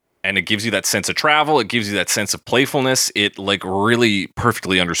 And it gives you that sense of travel. It gives you that sense of playfulness. It like really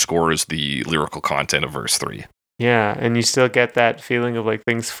perfectly underscores the lyrical content of verse 3. Yeah, and you still get that feeling of like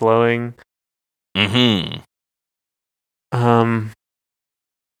things flowing. Yeah.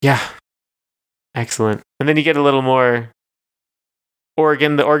 Excellent. And then you get a little more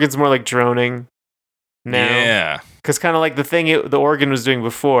organ. The organ's more like droning now. Yeah. Because kind of like the thing the organ was doing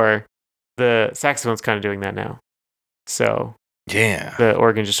before, the saxophone's kind of doing that now. So yeah, the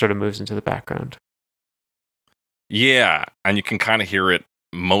organ just sort of moves into the background. Yeah, and you can kind of hear it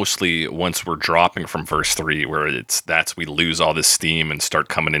mostly once we're dropping from verse 3, where we lose all this steam and start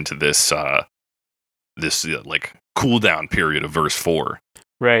coming into this like cool down period of verse 4.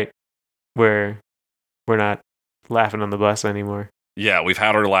 Right, where we're not laughing on the bus anymore. Yeah, we've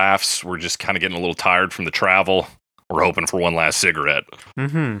had our laughs. We're just kind of getting a little tired from the travel. We're hoping for one last cigarette.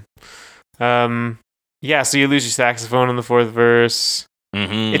 Yeah, so you lose your saxophone in the 4th verse.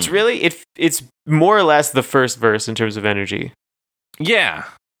 It's really it's more or less the first verse in terms of energy. Yeah,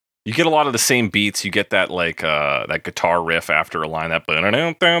 you get a lot of the same beats. You get that like that guitar riff after a line that.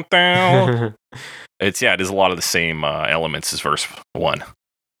 It is a lot of the same elements as verse 1.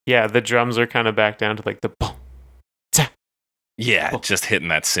 Yeah, the drums are kind of back down to like the. Yeah, just hitting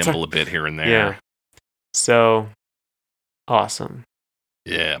that cymbal a bit here and there. Yeah. So awesome.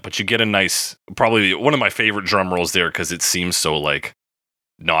 Yeah, but you get a nice, probably one of my favorite drum rolls there because it seems so like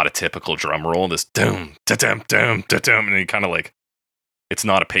not a typical drum roll. This dum da dum dum da dum, and you kind of like it's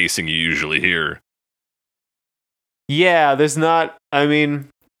not a pacing you usually hear. Yeah, there's not. I mean,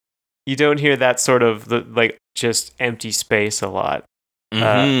 you don't hear that sort of like just empty space a lot.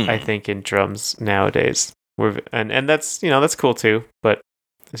 I think in drums nowadays, and that's that's cool too. But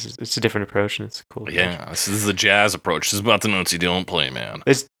it's a different approach, and it's cool. Yeah, this is the jazz approach. This is about the notes you don't play, man.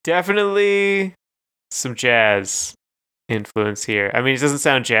 There's definitely some jazz influence here. I mean, it doesn't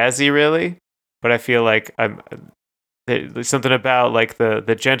sound jazzy really, but I feel like there's something about like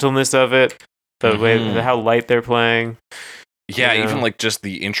the gentleness of it, the way how light they're playing. Yeah, even like just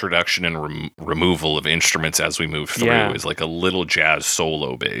the introduction and removal of instruments as we move through is like a little jazz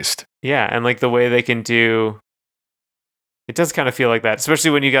solo based. Yeah, and like the way they can do. It does kind of feel like that, especially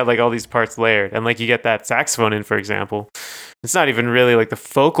when you got like all these parts layered, and like you get that saxophone in, for example. It's not even really like the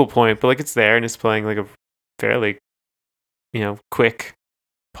focal point, but like it's there and it's playing like a fairly, quick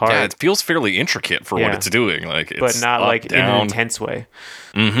part. Yeah, it feels fairly intricate for what it's doing, like, but not up, like down. in an intense way.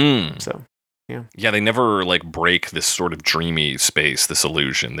 So, yeah. Yeah, they never like break this sort of dreamy space, this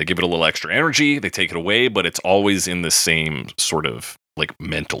illusion. They give it a little extra energy, they take it away, but it's always in the same sort of like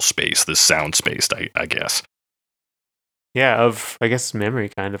mental space, this sound space, I guess. Yeah, of, I guess, memory,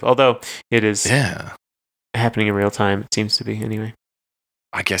 kind of. Although it is happening in real time, it seems to be, anyway.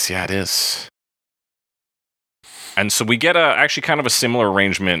 I guess, yeah, it is. And so we get actually kind of a similar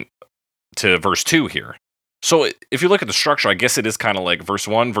arrangement to verse 2 here. So if you look at the structure, I guess it is kind of like verse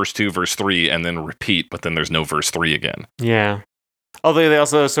 1, verse 2, verse 3, and then repeat, but then there's no verse 3 again. Yeah. Although they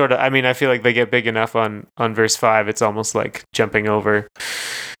also sort of, I mean, I feel like they get big enough on verse 5, it's almost like jumping over.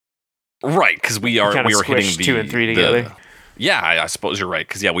 Right, because we are hitting the 2 and 3 together. Yeah, I suppose you're right.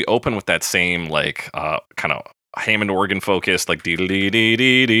 Because we open with that same like kind of Hammond organ focused, like dee dee dee dee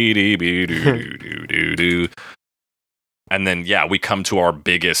dee dee dee doo doo doo, and then we come to our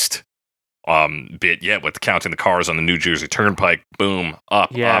biggest bit yet with counting the cars on the New Jersey Turnpike. Boom,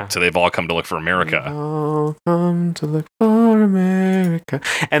 up, till they've all come to look for America. All come to look for America,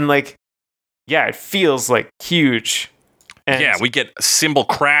 and like, it feels like huge. And we get cymbal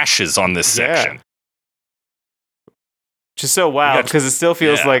crashes on this section. Which is so wild because it still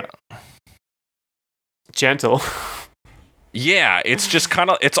feels like gentle. Yeah, it's just kind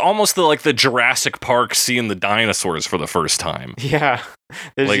of, it's almost like the Jurassic Park seeing the dinosaurs for the first time. Yeah.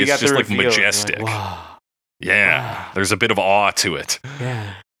 Like it's just like majestic. Like, wow. Yeah, wow. There's a bit of awe to it.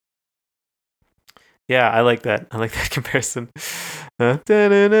 Yeah. Yeah, I like that. I like that comparison. As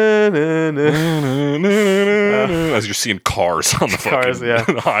you're seeing cars on the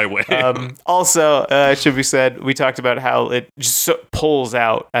fucking highway. Also, it should be said, we talked about how it just pulls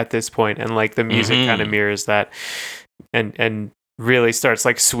out at this point, and like the music kind of mirrors that, and really starts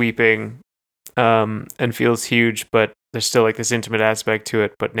like sweeping, and feels huge, but there's still like this intimate aspect to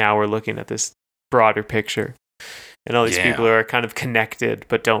it. But now we're looking at this broader picture, and all these people are kind of connected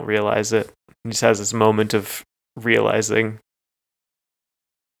but don't realize it. He just has this moment of realizing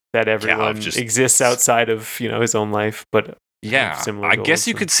that everyone exists outside of his own life, but I guess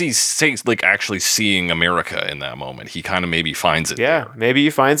you could say like actually seeing America in that moment. He kind of maybe finds it. Yeah, there. Maybe he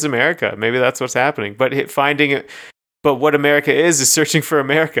finds America. Maybe that's what's happening. But finding it. But what America is searching for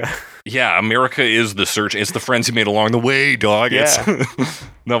America. Yeah, America is the search. It's the friends you made along the way, dog. Yeah.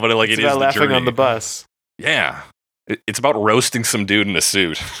 No, but like it's it is about the laughing journey. On the bus. Yeah. It's about roasting some dude in a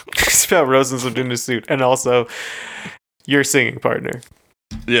suit. It's about roasting some dude in a suit. And also your singing partner.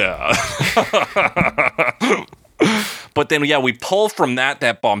 Yeah. But then, we pull from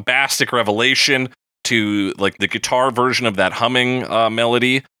that bombastic revelation to like the guitar version of that humming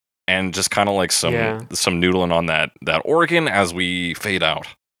melody, and just kind of like some noodling on that organ as we fade out.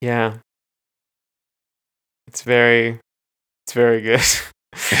 Yeah. It's very good.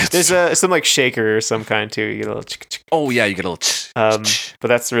 There's some like shaker or some kind too. You get a little. You get a little. But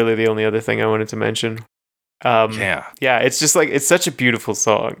that's really the only other thing I wanted to mention. It's just like it's such a beautiful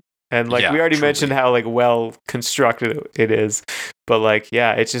song, and like we already mentioned how like well constructed it is, but like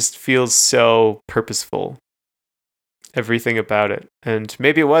it just feels so purposeful. Everything about it, and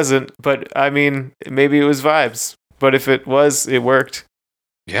maybe it wasn't, but I mean, maybe it was vibes. But if it was, it worked.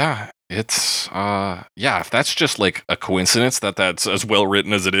 Yeah. It's if that's just like a coincidence that's as well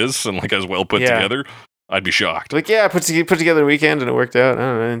written as it is and like as well put together, I'd be shocked. Like put together a weekend and it worked out. I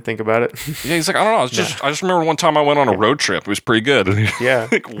don't know, I didn't think about it. Yeah, he's like, I don't know. I just remember one time I went on a road trip. It was pretty good. Yeah.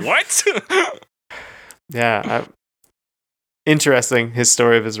 Like what? Yeah. Interesting his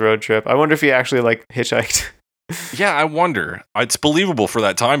story of his road trip. I wonder if he actually like hitchhiked. Yeah, I wonder. It's believable for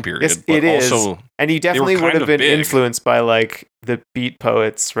that time period. Yes, but it is. also, And he definitely would kind have of been big. influenced by like the beat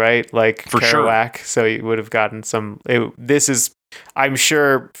poets, right? Like For sure. Kerouac. So he would have gotten some. This is, I'm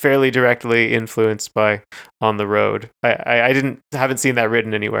sure, fairly directly influenced by On the Road. I haven't seen that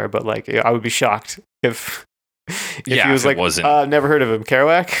written anywhere, but like I would be shocked if he was if like, it wasn't. never heard of him,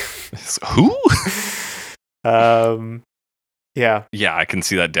 Kerouac. Who? Yeah. Yeah, I can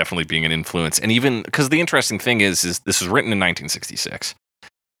see that definitely being an influence. And even because the interesting thing is this was written in 1966.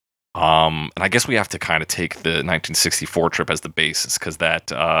 And I guess we have to kind of take the 1964 trip as the basis because that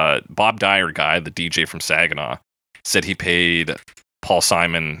Bob Dyer guy, the DJ from Saginaw, said he paid Paul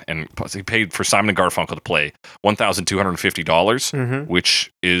Simon and he paid for Simon and Garfunkel to play $1,250, which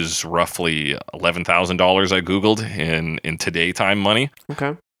is roughly $11,000 I Googled in today time money.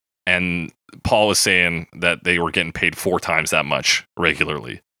 Okay. And Paul was saying that they were getting paid 4 times that much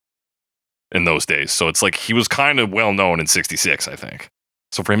regularly in those days. So it's like he was kind of well known in 66, I think.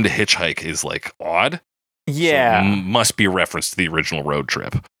 So for him to hitchhike is like odd. Yeah. So must be a reference to the original road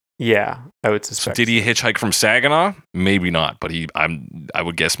trip. Yeah, I would So suspect. did he hitchhike from Saginaw? Maybe not, but I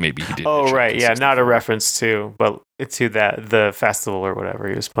would guess maybe he did. Oh, hitchhike right. in Yeah, not a 64. reference to, but to the festival or whatever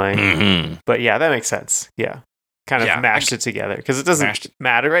he was playing. Mhm. But yeah, that makes sense. Yeah. Kind of Yeah, mashed it together because it doesn't Mashed it.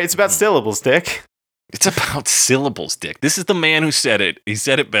 matter, right? It's about syllables, Dick. It's about syllables, Dick. This is the man who said it. He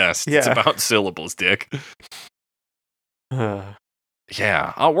said it best. It's Yeah. about syllables, Dick. Uh,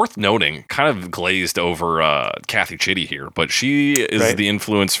 Yeah, worth noting, kind of glazed over Kathy Chitty here, but she is Right. the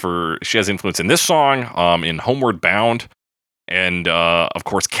influence she has influence in this song, in Homeward Bound, and of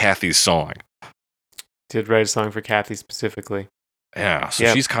course Kathy's song. Did write a song for Kathy specifically. Yeah, so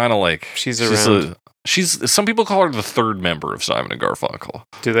Yep. she's kind of like She's around. She's some people call her the third member of Simon and Garfunkel.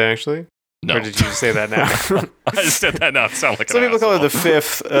 Do they actually? No, Or did you just say that now? I said that now. It sounds like Some an people call her the asshole.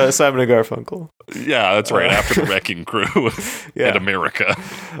 fifth Simon and Garfunkel. Yeah, that's right. Uh, After the Wrecking Crew Yeah. and America.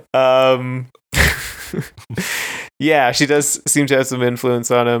 Yeah, she does seem to have some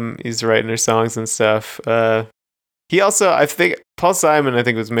influence on him. He's writing her songs and stuff. He also, I think, Paul Simon, I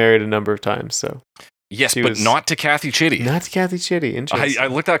think, was married a number of times. So Yes, She but was- not to Kathy Chitty. not to Kathy Chitty. Interesting. I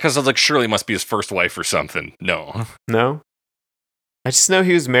looked at it because I was like, surely it must be his first wife or something. No. No, I just know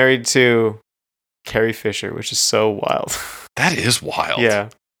he was married to Carrie Fisher, which is so wild. That is wild. Yeah,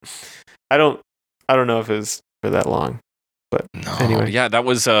 I don't know if it was for that long. But No. anyway. Yeah, that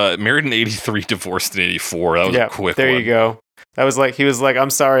was married in 83, divorced in 84. That was yeah, a quick there one. you go. That was like, he was like, I'm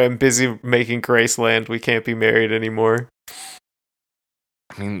sorry, I'm busy making Graceland. We can't be married anymore.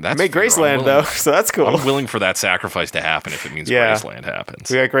 I mean, that's Made fair. I'm Graceland willing- though, so that's cool. I'm willing for that sasacrifice to happen if it means Yeah. Graceland happens.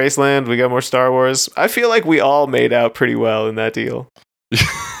 We got Graceland. We got more Star Wars. I feel like we all made out pretty well in that deal.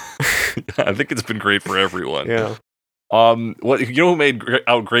 I think it's been great for everyone. Yeah. What you know who made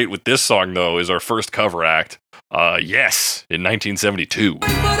out great with this song though is our first cover act. Yes, in 1972. Put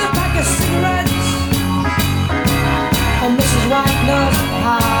a pack of cigarettes on Mrs. Wagner's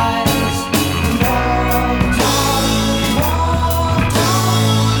pies.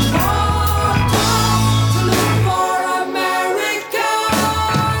 To look for America.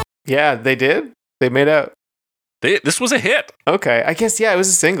 Yeah, they did. They made out. This was a hit. Okay, I guess yeah, it was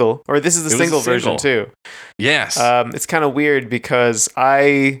a single, or this is the It was a single version single. too. Yes. It's kind of weird because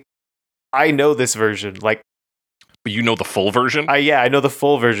I know this version. Like, But you know the full version? I know the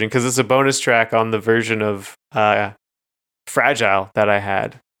full version because it's a bonus track on the version of Fragile that I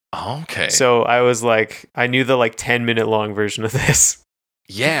had. Okay. So I was like, I knew the like 10-minute long version of this.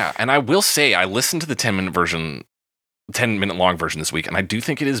 Yeah, and I will say I listened to the 10-minute long version this week, and I do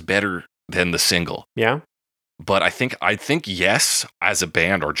think it is better than the single. Yeah. But I think Yes as a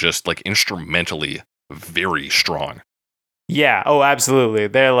band are just like instrumentally very strong. Yeah. Oh, absolutely.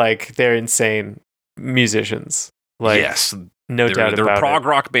 They're insane musicians. Like, Yes, no doubt they're about a prog it.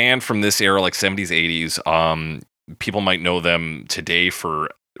 rock band from this era, like 70s, 80s. People might know them today for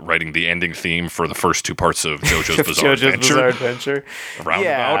writing the ending theme for the first 2 parts of JoJo's Bizarre JoJo's Adventure. Bizarre Adventure. Roundabout.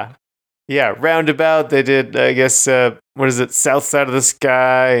 Yeah. Yeah, Roundabout. They did, I guess, what is it? South Side of the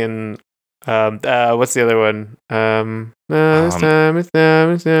Sky and what's the other one? This time it's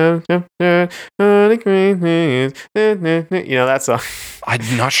you know that song.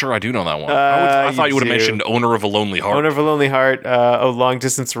 I'm not sure I do know that one. Uh, I thought you would have you do. mentioned Owner of a Lonely Heart. Owner of a Lonely Heart. Long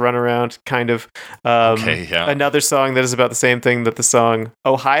Distance Runaround, kind of. Okay, yeah. Another song that is about the same thing that the song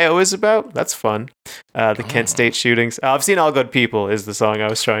Ohio is about. That's fun. The Kent State shootings. I've Seen All Good People is the song I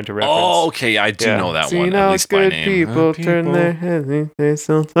was trying to reference. Oh, okay. I do know that Seen one, at all least by good name. people turn their heads, they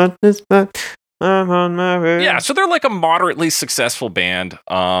still touch this spot. I'm on my way. Yeah, so they're like a moderately successful band.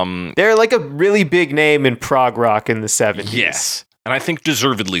 They're like a really big name in prog rock in the 70s. Yes. And I think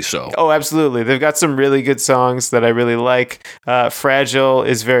deservedly so. Oh, absolutely. They've got some really good songs that I really like. Fragile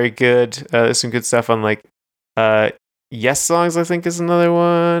is very good. There's some good stuff on like Yes Songs, I think, is another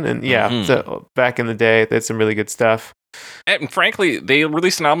one. And yeah, so back in the day, they had some really good stuff. And frankly, they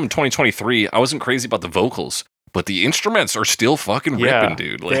released an album in 2023. I wasn't crazy about the vocals, but the instruments are still fucking ripping,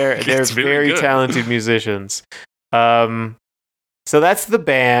 dude. Like, they're very talented musicians. So that's the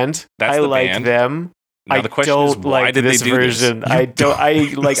band. I like them. Now the question is, why did they do version. this?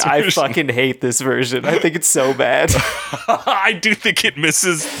 I fucking hate this version. I think it's so bad. I do think it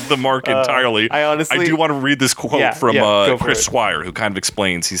misses the mark entirely. I do want to read this quote from Chris Squire, who kind of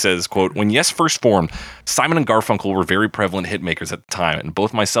explains. He says, quote, "When Yes first formed, Simon and Garfunkel were very prevalent hit makers at the time, and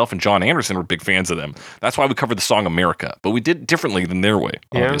both myself and John Anderson were big fans of them. That's why we covered the song America, but we did it differently than their way,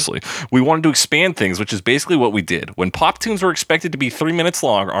 obviously. We wanted to expand things, which is basically what we did. When pop tunes were expected to be 3 minutes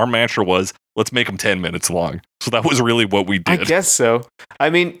long, our mantra was, let's make them 10 minutes long." So that was really what we did. I guess so. I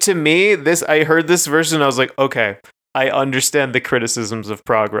mean, to me, I heard this version, I was like, okay, I understand the criticisms of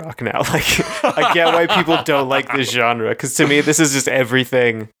prog rock now. Like, I get why people don't like this genre, because to me, this is just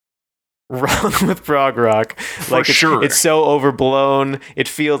everything wrong with prog rock. Like, sure. It's so overblown. It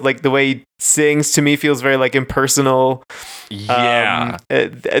feels like the way he sings to me feels very like impersonal. Yeah.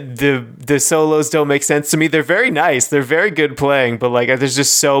 The solos don't make sense to me. They're very nice. They're very good playing, but like there's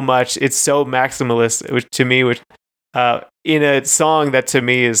just so much. It's so maximalist, which in a song that to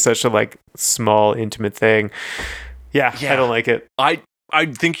me is such a like small, intimate thing. Yeah. I don't like it. I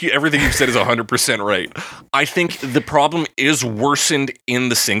think everything you've said is 100% right. I think the problem is worsened in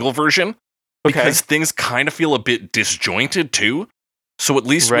the single version because things kind of feel a bit disjointed too. So at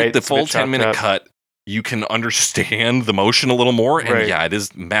least with the full 10-minute cut, you can understand the motion a little more. And yeah, it is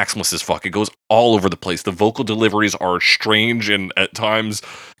maximalist as fuck. It goes all over the place. The vocal deliveries are strange and at times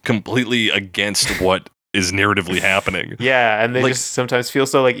completely against what is narratively happening. Yeah, and they just sometimes feel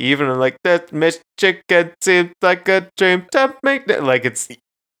so like even and like that Michigan seems like a dream to make that like it's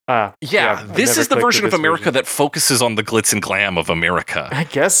this is the version of America that focuses on the glitz and glam of America. I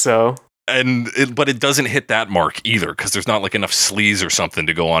guess so. But it doesn't hit that mark either because there's not like enough sleaze or something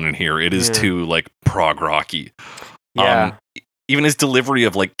to go on in here. It is too like prog rocky. Yeah. Even his delivery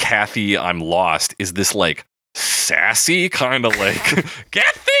of like Kathy, I'm lost is this like sassy kind of like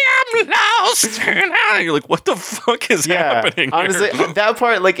Kathy, I'm lost. And you're like, what the fuck is happening here? Honestly, that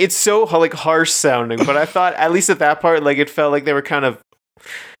part like it's so like harsh sounding, but I thought at least at that part like it felt like they were kind of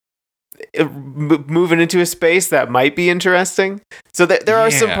moving into a space that might be interesting. So there are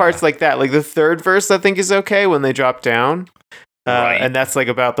some parts like that. Like the third verse I think is okay when they drop down. And that's like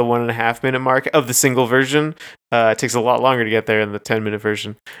about the 1.5 minute mark of the single version. It takes a lot longer to get there in the 10-minute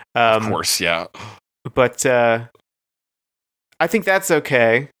version. Of course, yeah. But I think that's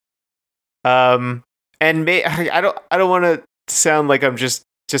okay. And I don't want to sound like I'm just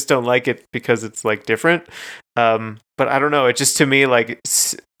don't like it because it's like different. But I don't know. It just to me like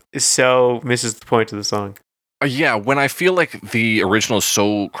so misses the point of the song. Yeah, when I feel like the original is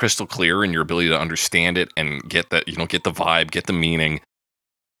so crystal clear in your ability to understand it and get that, get the vibe, get the meaning.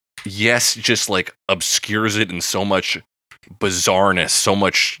 Yes, just like obscures it in so much bizarreness, so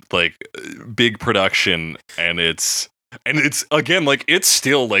much like big production, and it's again like it's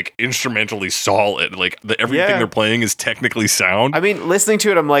still like instrumentally solid. Like everything they're playing is technically sound. I mean, listening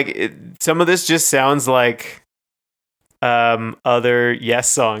to it, I'm like, some of this just sounds like other Yes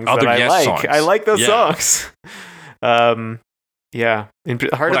songs that I like. Songs. I like those songs. Heart of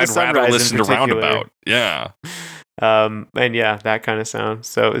the Sunrise rather listen in to Roundabout. Yeah. And that kind of sound.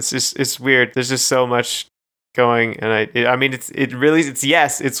 So it's weird. There's just so much going, and it's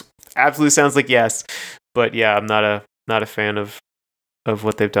Yes. It's absolutely sounds like Yes, but yeah, I'm not a fan of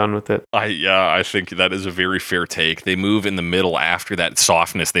what they've done with it. I think that is a very fair take. They move in the middle after that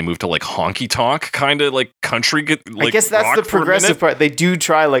softness. They move to like honky tonk, kind of like country. Like, I guess that's the progressive part. They do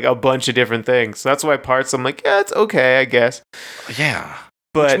try like a bunch of different things. So that's why parts I'm like, yeah, it's okay, I guess. Yeah,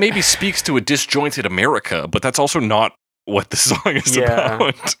 but which maybe speaks to a disjointed America, but that's also not what the song is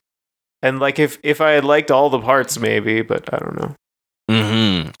about. And like if I had liked all the parts, maybe, but I don't know.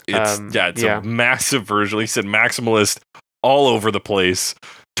 Mm-hmm. It's a massive version. Like you said, maximalist. All over the place,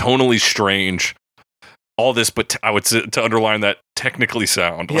 tonally strange. All this, but I would say to underline that technically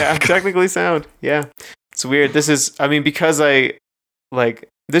sound. Yeah, technically sound. Yeah, it's weird. This is, because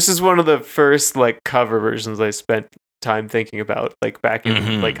this is one of the first like cover versions I spent time thinking about, like back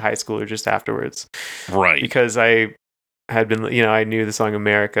in like high school or just afterwards. Right. Because I had been, I knew the song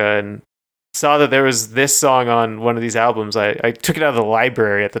America and saw that there was this song on one of these albums. I took it out of the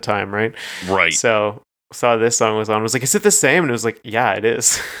library at the time, right? Right. So saw this song was on. I was like, is it the same? And it was like, yeah, it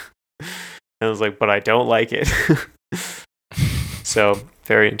is. And I was like, but I don't like it. So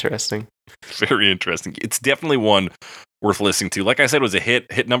very interesting. Very interesting. It's definitely one worth listening to. Like I said, it was a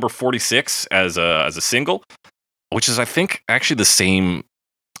hit number 46 as a single, which is I think actually the same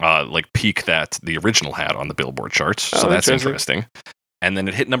like peak that the original had on the Billboard charts. So that's interesting. And then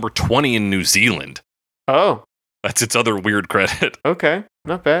it hit number 20 in New Zealand. Oh. That's its other weird credit. Okay,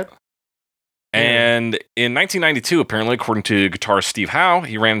 not bad. And in 1992, apparently, according to guitarist Steve Howe,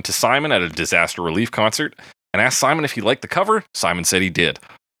 he ran into Simon at a disaster relief concert and asked Simon if he liked the cover. Simon said he did.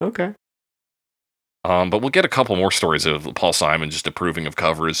 Okay. But we'll get a couple more stories of Paul Simon just approving of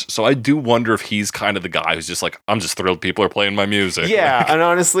covers. So I do wonder if he's kind of the guy who's just like, I'm just thrilled people are playing my music. Yeah, and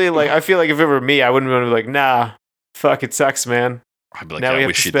honestly, like I feel like if it were me, I wouldn't want to be like, nah, fuck, it sucks, man. I'd be like, now we I have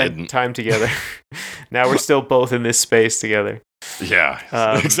wish to you spend didn't. time together. Now we're still both in this space together.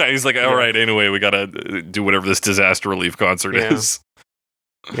 Yeah. He's like, all right, anyway, we got to do whatever this disaster relief concert is.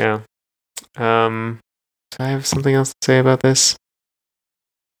 Yeah. Do I have something else to say about this?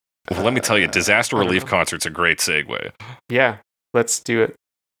 Well, let me tell you, disaster relief concert's a great segue. Yeah, let's do it.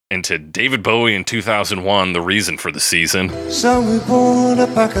 Into David Bowie in 2001, the reason for the season. So we bought a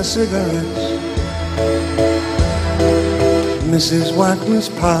pack of cigarettes, Mrs. Wagner's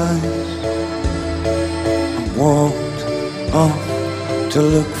pies, and walked off to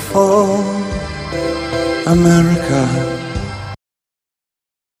look for America.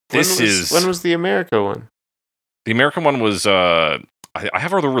 When was the America one? The American one was I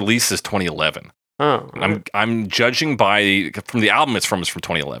have the release as 2011. Oh, I'm judging from the album it's from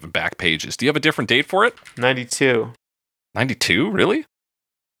 2011. Back pages. Do you have a different date for it? 92. 92, really?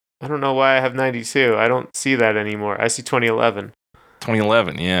 I don't know why I have 92. I don't see that anymore. I see 2011.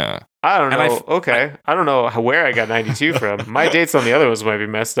 2011, yeah. I don't know. I don't know where I got 92 from. My dates on the other ones might be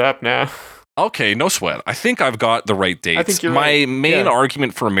messed up now. Okay, no sweat. I think I've got the right dates. I think you're My right. main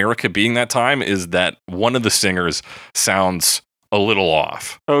argument for America being that time is that one of the singers sounds a little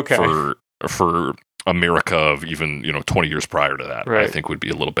off. Okay. For America of even 20 years prior to that, right. I think would be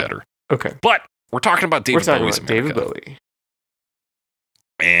a little better. Okay. But we're talking about David Bowie's America. David Bowie.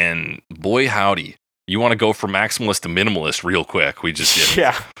 And boy howdy, you want to go from maximalist to minimalist real quick. We just did.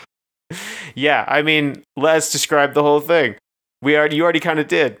 Yeah. Yeah, I mean, let's describe the whole thing. You already kind of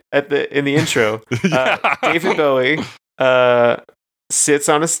did in the intro. David Bowie sits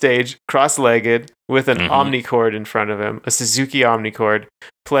on a stage, cross-legged, with an omnichord in front of him, a Suzuki omnichord,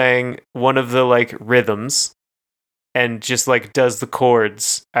 playing one of the like rhythms, and just like does the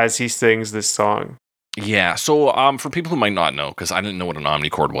chords as he sings this song. Yeah. So, for people who might not know, because I didn't know what an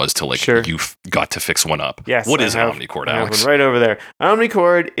omnichord was till you got to fix one up. Yes. What is an omnichord, Alex? I have one right over there. An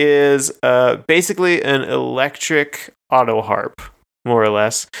omnichord is basically an electric auto harp, more or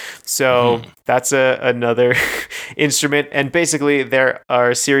less. So that's another instrument, and basically there are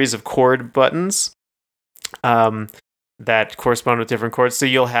a series of chord buttons that correspond with different chords. So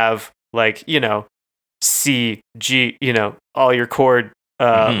you'll have like C, G, all your chord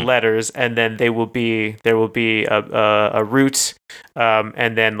letters, and then there will be a root,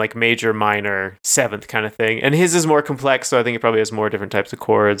 and then like major, minor, seventh kind of thing. And his is more complex, so I think it probably has more different types of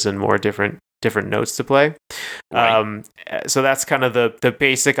chords and more different notes to play. Right. So that's kind of the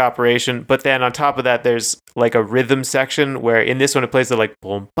basic operation. But then on top of that, there's like a rhythm section where in this one it plays the like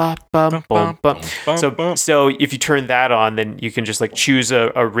boom ba bum boom bum. So if you turn that on, then you can just like choose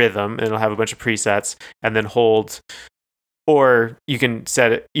a rhythm, and it'll have a bunch of presets, and then hold. Or you can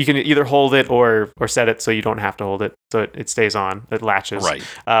set it. You can either hold it or set it so you don't have to hold it, so it stays on. It latches. Right.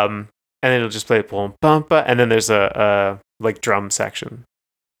 And then it'll just play boom bum ba, and then there's a like drum section.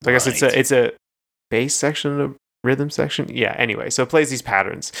 So I guess it's a bass section, a rhythm section. Yeah. Anyway, so it plays these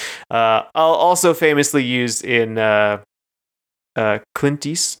patterns. Also famously used in Clint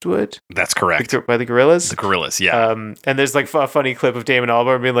Eastwood. That's correct. By the Gorillaz. The Gorillaz, yeah. And there's like a funny clip of Damon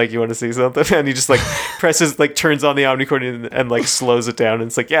Albarn being like, "You want to see something?" And he just like presses, like turns on the omnichord and like slows it down. And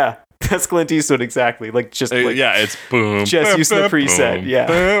it's like, yeah, that's Clint Eastwood exactly. Like just like, it's boom. Just using the preset. Boom,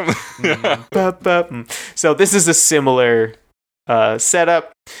 yeah. So this is a similar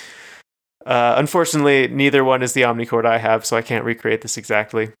setup. Unfortunately, neither one is the omnichord I have, so I can't recreate this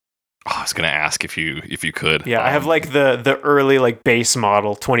exactly. Oh, I was gonna ask if you could. Yeah, I have like the early like base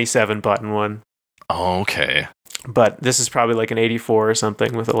model 27 button one. Oh, okay. But this is probably like an 84 or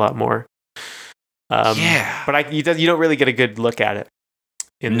something with a lot more. Yeah. But you don't really get a good look at it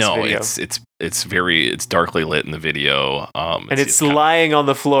in this video. it's darkly lit in the video. And it's lying on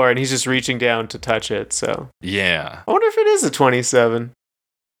the floor, and he's just reaching down to touch it. So yeah. I wonder if it is a 27.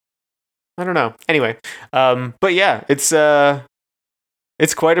 I don't know. Anyway, but yeah,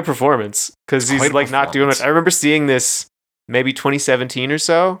 it's quite a performance because he's like not doing it. I remember seeing this maybe 2017 or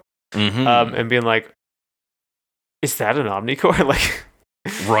so, and being like, is that an omnichord? Like,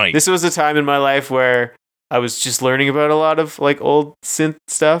 Right. this was a time in my life where I was just learning about a lot of like old synth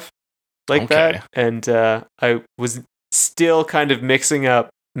stuff like that, and I was still kind of mixing up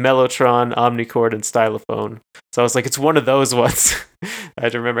Mellotron, omnichord, and stylophone. So I was like, it's one of those ones. I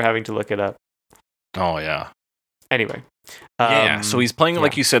had to remember having to look it up. Oh yeah. Anyway. Yeah, so he's playing,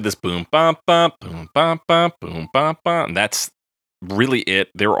 like you said, this boom, bum, bum, boom, bum, bum, boom, bum, bum, and that's really it.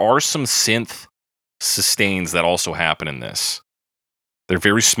 There are some synth sustains that also happen in this. They're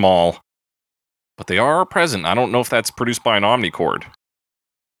very small, but they are present. I don't know if that's produced by an omnichord.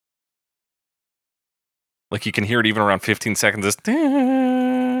 Like, you can hear it even around 15 seconds. Yeah,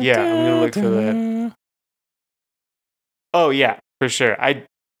 I'm going to look for that. Oh, yeah, for sure.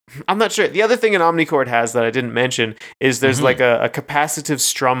 I'm not sure. The other thing an omnichord has that I didn't mention is there's like a capacitive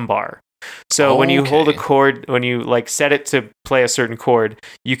strum bar. So when you hold a chord, when you like set it to play a certain chord,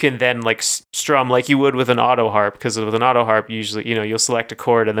 you can then like strum like you would with an auto harp, because with an auto harp, usually, you'll select a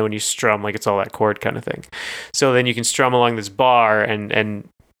chord and then when you strum, like it's all that chord kind of thing. So then you can strum along this bar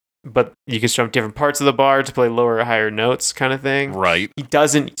but you can strum different parts of the bar to play lower or higher notes kind of thing. Right. He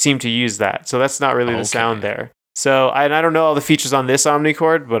doesn't seem to use that. So that's not really the sound there. So, I don't know all the features on this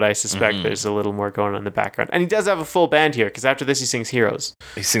omnichord, but I suspect there's a little more going on in the background. And he does have a full band here, because after this he sings Heroes.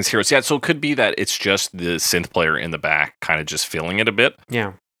 He sings Heroes. Yeah, so it could be that it's just the synth player in the back kind of just filling it a bit.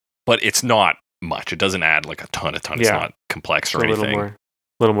 Yeah. But it's not much. It doesn't add like a ton. It's not complex or anything. A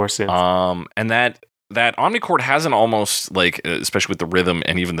little more synth. And that omnichord has an almost like, especially with the rhythm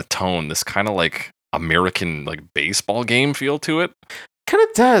and even the tone, this kind of like American like baseball game feel to it. Kind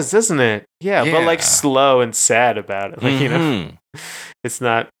of does, doesn't it? Yeah, but like slow and sad about it. Like, it's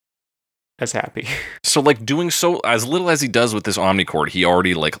not as happy. So like doing so as little as he does with this omnichord, he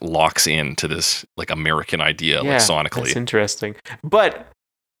already like locks into this like American idea, like sonically. That's interesting. But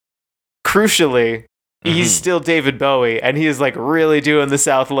crucially, he's still David Bowie, and he is like really doing the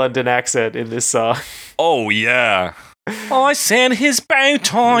South London accent in this song. Oh yeah. I said his bow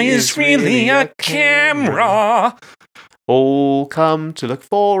tie is really a camera. Oh, come to look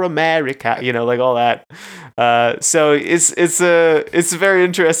for America, like all that. So it's a very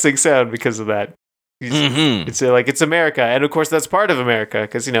interesting sound because of that. It's America, and of course that's part of America,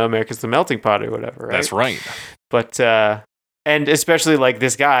 because America's the melting pot or whatever, right? That's right. But and especially like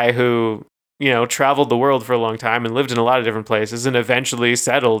this guy who traveled the world for a long time and lived in a lot of different places and eventually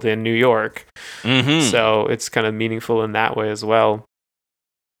settled in New York. So it's kind of meaningful in that way as well.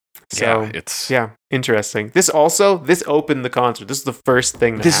 So it's interesting. This opened the concert. This is the first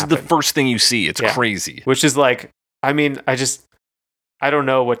thing that happened. This is the first thing you see. It's crazy. Which is like, I don't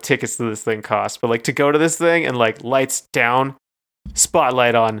know what tickets to this thing cost, but like to go to this thing and like lights down,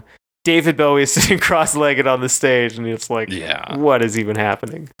 spotlight on, David Bowie is sitting cross-legged on the stage, and it's like, what is even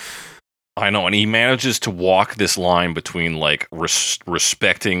happening? I know, and he manages to walk this line between like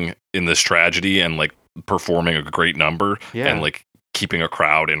respecting in this tragedy and like performing a great number and like keeping a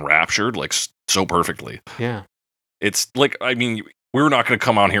crowd enraptured like so perfectly. Yeah. It's like, we're not going to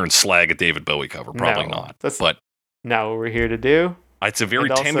come on here and slag a David Bowie cover. Probably not. But not what we're here to do. It's a very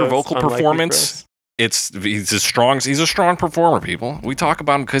tender vocal performance. He's a strong performer, people. We talk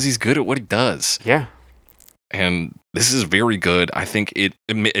about him because he's good at what he does. Yeah. And this is very good. I think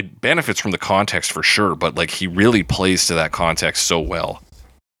it benefits from the context for sure, but like he really plays to that context so well.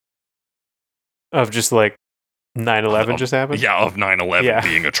 Of just like 9/11 just happened? Yeah, of 9/11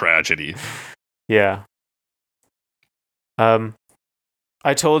 being a tragedy. Yeah.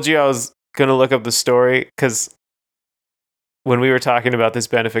 I told you I was going to look up the story because when we were talking about this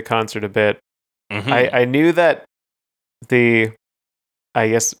benefit concert a bit, I knew that the, I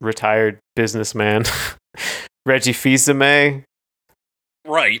guess, retired businessman, Reggie Fils-Aimé,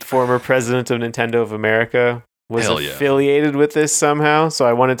 right, former president of Nintendo of America, was affiliated with this somehow. So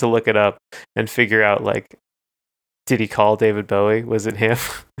I wanted to look it up and figure out, like, did he call David Bowie? Was it him?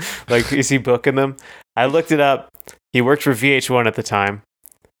 Like, is he booking them? I looked it up. He worked for VH1 at the time,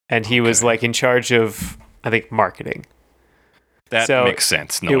 and he was like in charge of, I think, marketing. That makes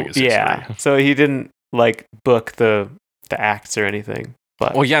sense, knowing his history. So he didn't like book the acts or anything.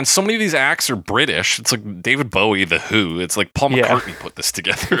 But well, yeah, and so many of these acts are British. It's like David Bowie, The Who. It's like Paul McCartney put this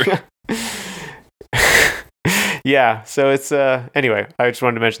together. Yeah, so it's anyway, I just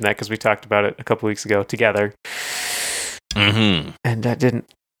wanted to mention that because we talked about it a couple weeks ago together. And I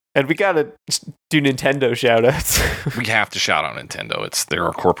didn't. And we gotta do Nintendo shout outs. We have to shout out Nintendo. They're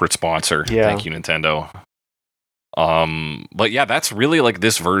our corporate sponsor. Yeah. Thank you, Nintendo. But yeah, that's really like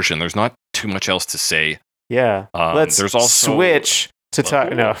this version. There's not too much else to say. Yeah. Let's there's also switch to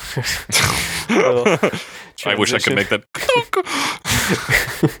talk. No. I wish I could make that.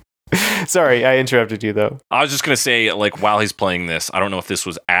 Sorry, I interrupted you though. I was just gonna say, like, while he's playing this, I don't know if this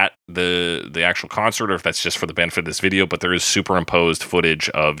was at the actual concert or if that's just for the benefit of this video, but there is superimposed footage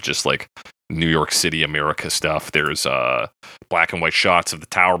of just like New York City, America stuff. There's black and white shots of the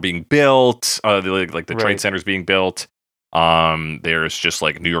tower being built, the trade centers being built. There's just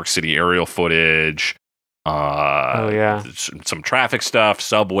like New York City aerial footage. Some traffic stuff,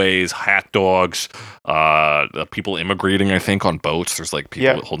 subways, hot dogs, people immigrating, I think, on boats. There's like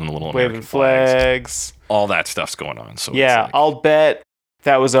people holding a little waving American flags. All that stuff's going on. So yeah, like, I'll bet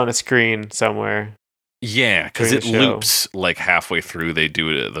that was on a screen somewhere. Yeah, because it loops like halfway through. They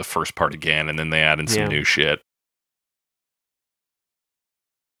do the first part again, and then they add in some new shit.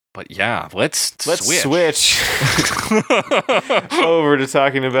 But yeah, let's switch over to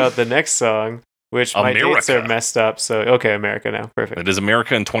talking about the next song. Which my dates are messed up, so okay, America now. Perfect. It is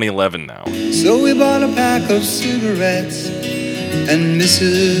America in 2011 now. So we bought a pack of cigarettes and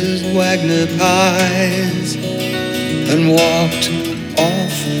Mrs. Wagner pies and walked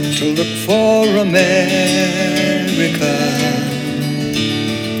off to look for America.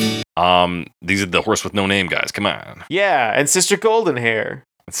 These are the Horse with No Name guys. Come on. Yeah, and Sister Golden Hair.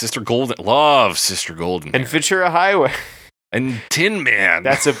 Love Sister Golden Hair. And Ventura Highway. And Tin Man.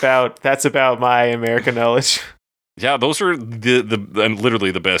 That's about my American knowledge. Yeah, those are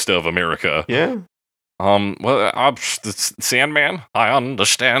literally the best of America. Yeah. Sandman. I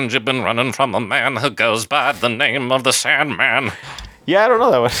understand you've been running from the man who goes by the name of the Sandman. Yeah, I don't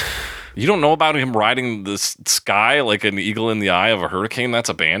know that one. You don't know about him riding the sky like an eagle in the eye of a hurricane that's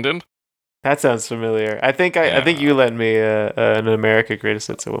abandoned? That sounds familiar. I think you lent me an America Greatest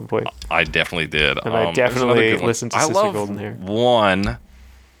Hits at one point. I definitely did. And I definitely listened to Sister Golden Hair. One.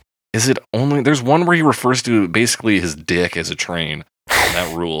 Is it only... There's one where he refers to basically his dick as a train.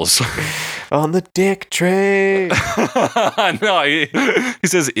 That rules. On the dick train. No, he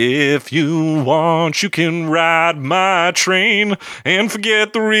says, if you want, you can ride my train and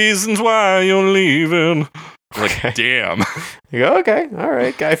forget the reasons why you're leaving. Like, damn. You go, okay, all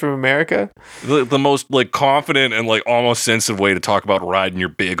right, guy from America. The most like confident and like almost sensitive way to talk about riding your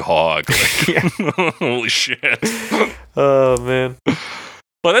big hog. Like, holy shit. Oh man.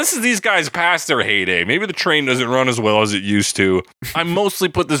 But these guys past their heyday. Maybe the train doesn't run as well as it used to. I mostly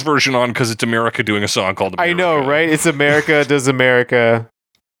put this version on because it's America doing a song called America. I know, right? It's America does America.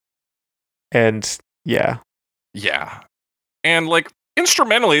 And yeah. Yeah. And like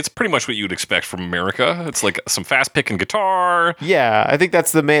instrumentally, it's pretty much what you'd expect from America. It's like some fast picking guitar. Yeah, I think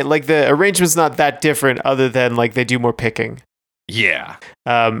that's the main, like the arrangement's not that different other than like they do more picking. Yeah.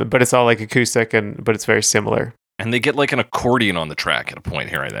 But it's all like acoustic but it's very similar. And they get like an accordion on the track at a point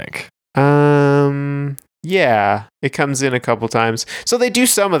here, I think. Yeah, it comes in a couple times. So they do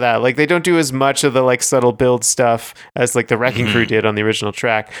some of that. Like they don't do as much of the like subtle build stuff as like the Wrecking Crew did on the original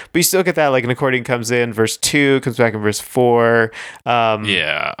track. But you still get that, like an accordion comes in verse 2, comes back in verse 4.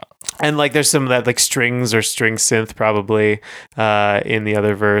 Yeah. And like there's some of that like strings or string synth probably in the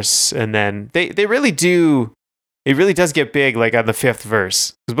other verse. And then they really do. It really does get big, like on the 5th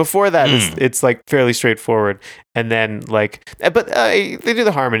verse. Because before that, it's like fairly straightforward. And then like, but they do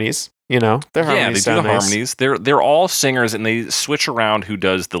the harmonies. You know, their harmonies. Yeah, they do the nice. harmonies. They're all singers, and they switch around who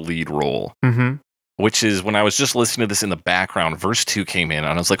does the lead role. Mm-hmm. Which is when I was just listening to this in the background, verse 2 came in, and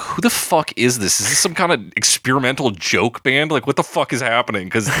I was like, "Who the fuck is this? Is this some kind of experimental joke band? Like, what the fuck is happening?"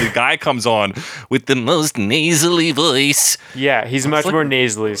 Because the guy comes on with the most nasally voice. Yeah, he's much more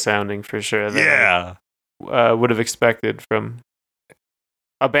nasally sounding for sure. Than I would have expected from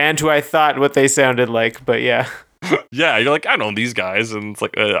a band who I thought what they sounded like, but yeah. Yeah, you're like, I know these guys, and it's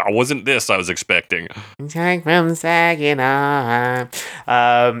like, I wasn't this I was expecting. From Saginaw.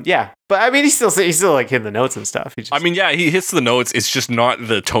 Yeah, but I mean, he's still like hitting the notes and stuff. I mean, yeah, he hits the notes. It's just not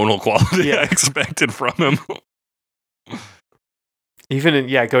the tonal quality I expected from him. Even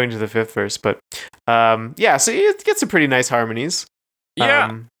going to the 5th verse, but so you get some pretty nice harmonies.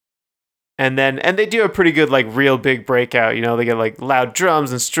 Yeah. And they do a pretty good, like, real big breakout. You know, they get, like, loud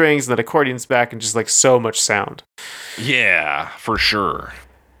drums and strings and then accordions back and just, like, so much sound. Yeah, for sure.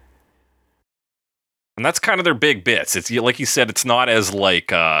 And that's kind of their big bits. It's, like you said, it's not as,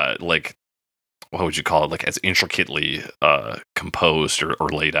 like what would you call it? Like, as intricately composed or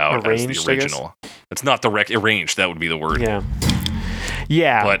laid out arranged, as the original. It's not arranged, that would be the word. Yeah.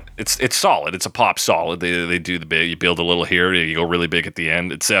 Yeah. But it's solid. It's a pop solid. They do the big, you build a little here, you go really big at the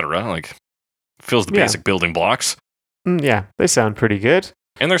end, etc. Like, fills the basic building blocks. Yeah, they sound pretty good.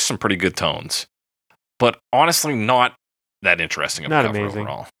 And there's some pretty good tones. But honestly, not that interesting of a cover amazing.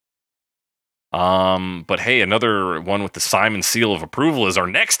 overall. But hey, another one with the Simon seal of approval is our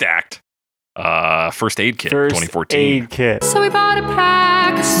next act. First Aid Kit, First 2014. Aid Kit. So we bought a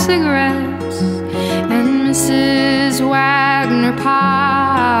pack of cigarettes and Mrs. Wagner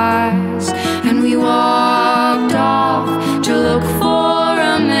pies, and we walked off to look for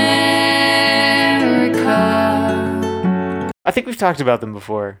America. I think we've talked about them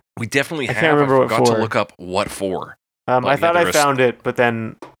before. We definitely have. I can't remember I what forgot for. to look up what for. I thought I found it, but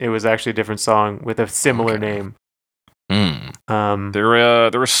then it was actually a different song with a similar name. They're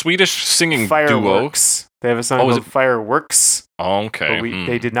a Swedish singing duo. Fireworks. They have a song called Fireworks. Okay. But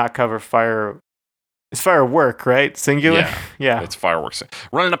they did not cover fire. It's firework, right? Singular? Yeah. It's fireworks.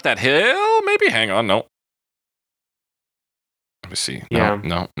 Running up that hill? Maybe. Hang on. No. Let me see.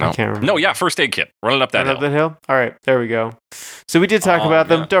 No. I can't remember. No, yeah. First Aid Kit. Running up that hill. Up that hill? All right. There we go. So we did talk about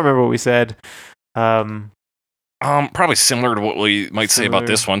them. Don't remember what we said. Probably similar to what we might say about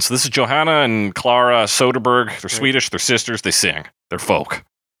this one. So this is Johanna and Clara Soderberg. They're Swedish. They're sisters. They sing. They're folk.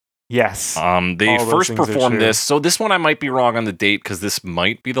 Yes. They first performed this. So this one I might be wrong on the date because this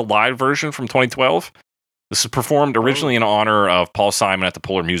might be the live version from 2012. This was performed originally in honor of Paul Simon at the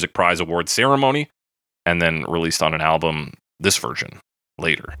Polar Music Prize Awards ceremony, and then released on an album. This version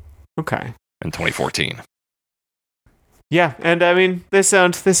later. Okay. In 2014. Yeah, and I mean they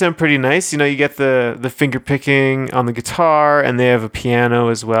sound pretty nice. You know, you get the finger picking on the guitar, and they have a piano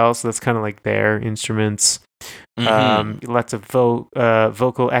as well, so that's kind of like their instruments. Lots of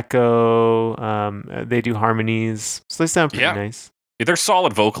vocal echo. They do harmonies, so they sound pretty nice. They're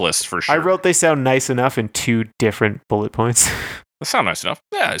solid vocalists for sure. I wrote they sound nice enough in 2 different bullet points. They sound nice enough.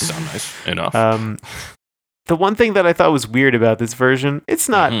 Yeah, they sound nice enough. The one thing that I thought was weird about this version, it's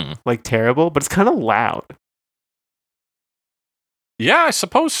not like terrible, but it's kind of loud. Yeah, I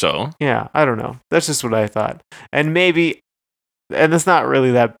suppose so. Yeah, I don't know. That's just what I thought. And it's not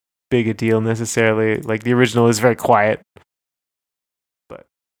really that big a deal necessarily. Like the original is very quiet. But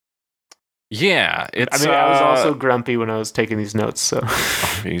yeah, it's. I was also grumpy when I was taking these notes. So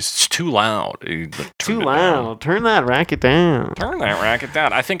it's too loud. Too loud. Turn that racket down.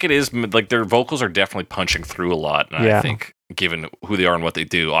 I think it is like their vocals are definitely punching through a lot. And I think given who they are and what they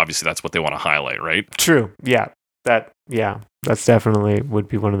do, obviously that's what they want to highlight, right? True. Yeah. That's definitely would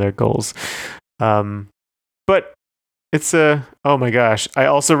be one of their goals. But it's oh my gosh. I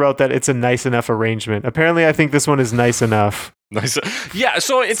also wrote that it's a nice enough arrangement. Apparently I think this one is nice enough. Nice. Yeah,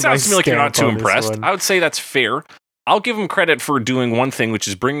 so it sounds to me like you're not too impressed. I would say that's fair. I'll give them credit for doing one thing, which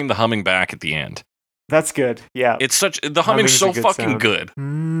is bringing the humming back at the end. That's good. Yeah. It's the humming's so fucking good.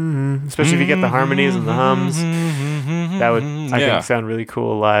 Especially if you get the harmonies and the hums. That would, I think, sound really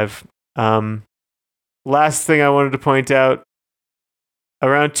cool live. Last thing I wanted to point out,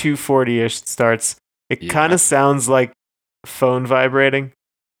 around 2:40-ish it starts. It kind of sounds like phone vibrating,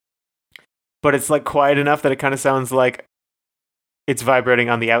 but it's like quiet enough that it kind of sounds like it's vibrating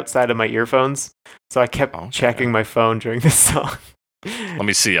on the outside of my earphones. So I kept checking my phone during this song. Let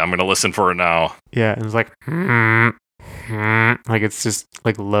me see. I'm going to listen for it now. Yeah, it was like, like it's just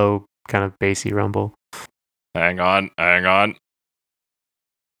like low kind of bassy rumble. Hang on.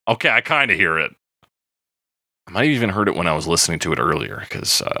 Okay, I kind of hear it. I might have even heard it when I was listening to it earlier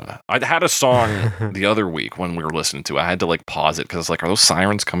because I had a song the other week when we were listening to it. I had to like pause it because I was like, are those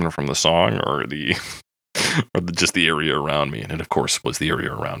sirens coming from the song or just the area around me? And it, of course, was the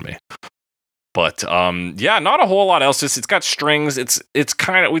area around me. But not a whole lot else. It's got strings. It's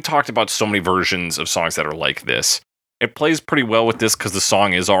kind of, we talked about so many versions of songs that are like this. It plays pretty well with this because the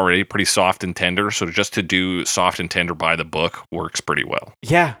song is already pretty soft and tender. So just to do soft and tender by the book works pretty well.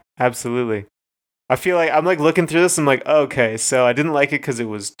 Yeah, absolutely. I feel like I'm like looking through this. I'm like, okay, so I didn't like it because it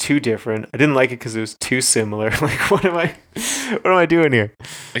was too different. I didn't like it because it was too similar. Like, what am I doing here?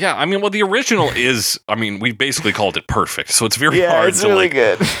 Yeah, I mean, well, the original is, I mean, we basically called it perfect. So it's very hard it's to really like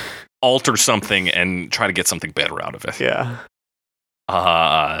good. alter something and try to get something better out of it. Yeah.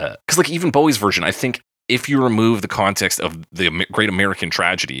 Because like even Bowie's version, I think if you remove the context of the Great American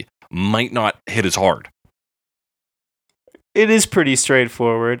Tragedy, might not hit as hard. It is pretty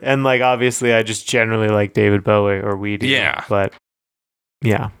straightforward, and like obviously, I just generally like David Bowie, or we do. Yeah, but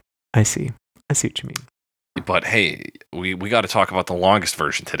yeah, I see what you mean. But hey, we got to talk about the longest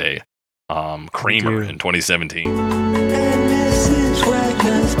version today, Kramer in 2017. And Mrs.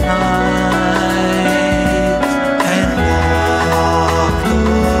 Wagner's pie, and walked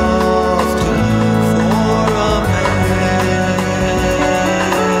off to look for America.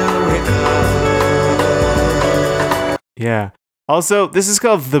 Yeah. Also, this is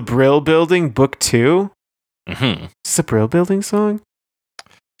called The Brill Building, Book 2. Mm-hmm. Is this a Brill Building song?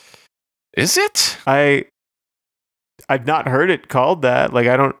 Is it? I've not heard it called that. Like,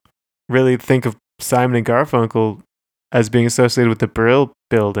 I don't really think of Simon and Garfunkel as being associated with the Brill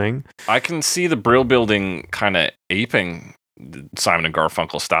Building. I can see the Brill Building kind of aping Simon and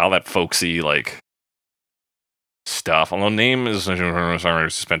Garfunkel style, that folksy like stuff. Although name is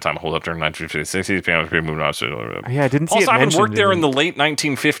spent time hold up during 1950s, 60s, moving on. Yeah, I didn't Paul see it Simon mentioned worked there in the late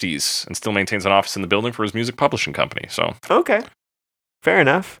 1950s and still maintains an office in the building for his music publishing company. So okay, fair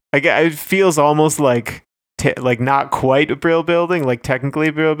enough. It feels almost like not quite a Brill Building, like technically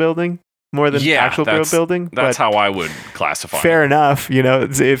a Brill Building, more than actual Brill Building. That's how I would classify fair it. enough.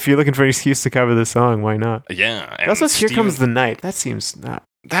 If you're looking for an excuse to cover the song, why not? Yeah. Also, Here Comes the Night. That seems not.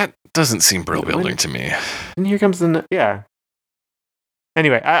 That doesn't seem Brill Building to me. And Here Comes the Night. Yeah.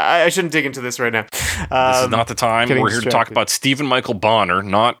 Anyway, I shouldn't dig into this right now. This is not the time. We're here to talk about Stephen Michael Bonner,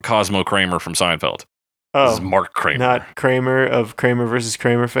 not Cosmo Kramer from Seinfeld. This is Mark Kramer. Not Kramer of Kramer versus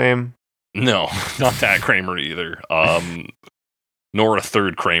Kramer fame? No, not that Kramer either. Nor a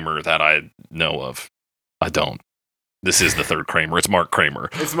third Kramer that I know of. I don't. This is the third Kramer. It's Mark Kramer.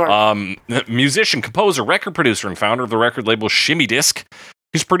 It's Mark. Musician, composer, record producer, and founder of the record label Shimmy Disc.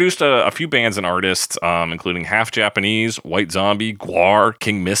 He's produced a few bands and artists, including Half Japanese, White Zombie, Guar,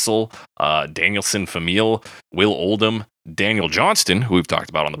 King Missile, Danielson Famil, Will Oldham, Daniel Johnston, who we've talked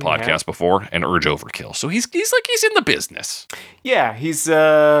about on the podcast before, and Urge Overkill. So he's in the business. Yeah, he's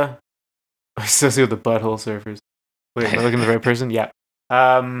associated with the Butthole Surfers. Wait, am I looking at the right person? Yeah.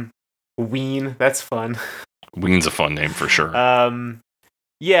 Ween, that's fun. Ween's a fun name for sure.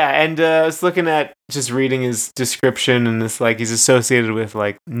 Yeah, and I was looking at just reading his description, and it's like he's associated with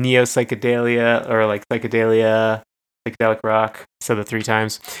like neo psychedelia or like psychedelia, psychedelic rock. Said it 3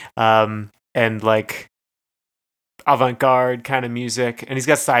 times, and like avant-garde kind of music, and he's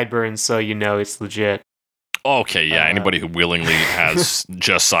got sideburns, so it's legit. Okay, yeah. Anybody who willingly has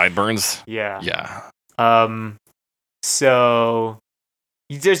just sideburns, yeah. So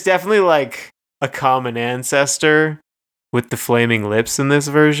there's definitely like a common ancestor with the flaming lips in this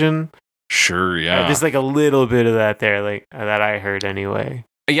version. Sure, yeah. There's like a little bit of that there, like that I heard anyway.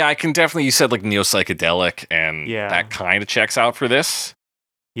 Yeah, I can definitely. You said like neo psychedelic, and that kind of checks out for this.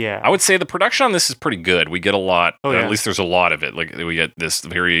 Yeah, I would say the production on this is pretty good. We get a lot. At least there's a lot of it. Like we get this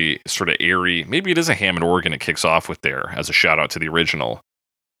very sort of airy. Maybe it is a Hammond organ it kicks off with there as a shout out to the original.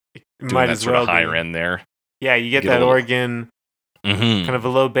 Might as well higher end there. Yeah, you get that organ. Kind of a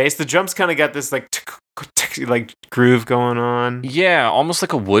low bass. The drums kind of got this like groove going on. Yeah, almost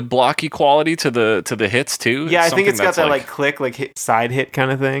like a wood blocky quality to the hits too. Yeah, I think it's got that like click, like hit, side hit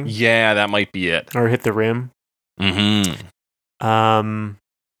kind of thing. Yeah, that might be it. Or hit the rim.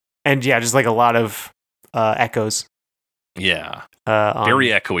 And yeah, just like a lot of echoes. Yeah. Very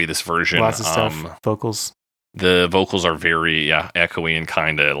echoey, this version. Lots of stuff. Vocals. The vocals are very echoey and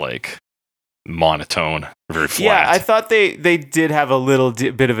kind of like monotone, very flat. Yeah, I thought they did have a little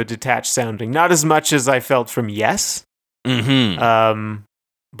bit of a detached sounding. Not as much as I felt from Yes. But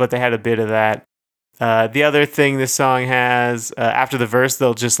they had a bit of that. The other thing this song has, after the verse,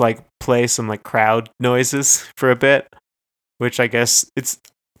 they'll just like play some like crowd noises for a bit, which I guess it's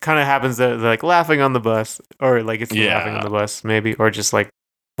kind of happens that they're like laughing on the bus, or like it's laughing on the bus maybe, or just like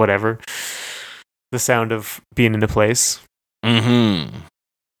whatever. The sound of being in a place.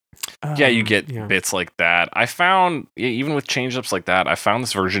 Yeah, you get bits like that. I found, even with change-ups like that, I found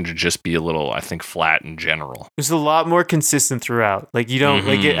this version to just be a little, I think, flat in general. There's a lot more consistent throughout. Like, you don't,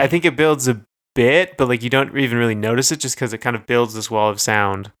 like, I think it builds a bit, but, like, you don't even really notice it just because it kind of builds this wall of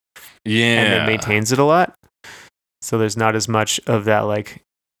sound. Yeah. And then maintains it a lot. So there's not as much of that, like,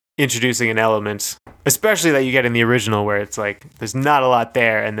 introducing an element, especially that you get in the original, where it's like there's not a lot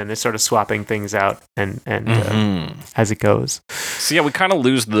there, and then they're sort of swapping things out and as it goes. So yeah, we kind of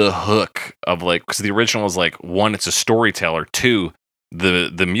lose the hook of like, because the original is like, 1, it's a storyteller, 2,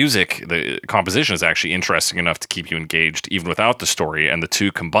 the music, the composition is actually interesting enough to keep you engaged even without the story, and the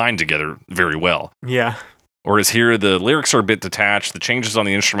two combine together very well. Yeah. Whereas here, the lyrics are a bit detached. The changes on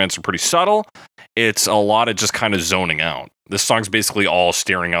the instruments are pretty subtle. It's a lot of just kind of zoning out. This song's basically all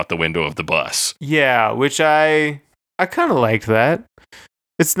staring out the window of the bus. Yeah, which I kind of liked that.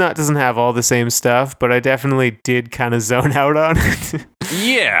 It's doesn't have all the same stuff, but I definitely did kind of zone out on it.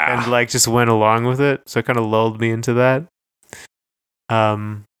 Yeah. And like just went along with it. So it kind of lulled me into that.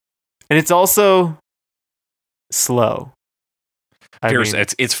 And it's also slow.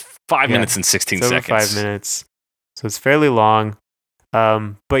 It's 5 minutes and 16 seconds. 5 minutes. So it's fairly long.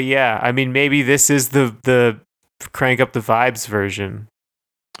 But yeah, I mean, maybe this is the crank up the vibes version.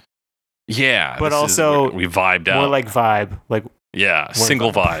 Yeah. But also we vibed out. More like vibe. Like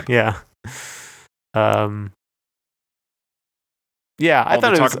single vibe. Yeah. Yeah, I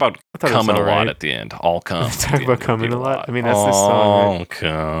thought talk about coming a lot at the end. All come. Talk about coming a lot. I mean, that's this song. All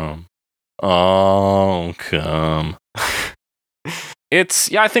come. Oh, come.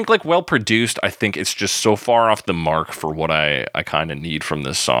 It's, I think like well produced. I think it's just so far off the mark for what I kind of need from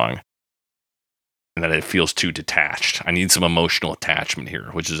this song. And that it feels too detached. I need some emotional attachment here,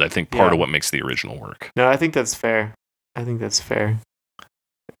 which is, I think, part of what makes the original work. No, I think that's fair. But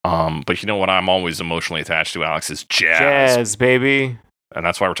you know what I'm always emotionally attached to, Alex, is jazz. Jazz, baby. And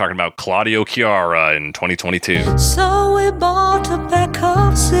that's why we're talking about Claudio Chiara in 2022. So we bought a pack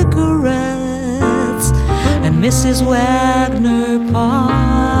of cigarettes and Mrs. Wagner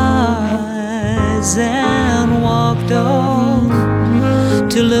pies and walked off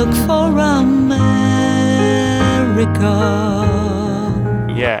to look for America.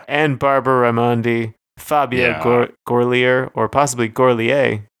 Yeah, and Barbara Raimondi, Fabio Gorlier, or possibly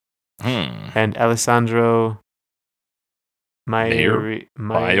Gorlier, and Alessandro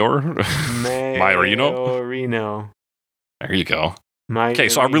Maiorino. There you go. Okay,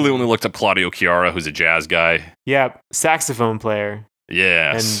 so I really only looked up Claudio Chiara, who's a jazz guy. Yeah, saxophone player.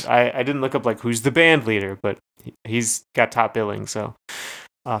 Yes. And I didn't look up like who's the band leader, but he's got top billing, so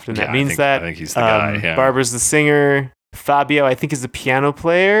often that means I think he's the guy. Yeah. Barbara's the singer. Fabio, I think, is the piano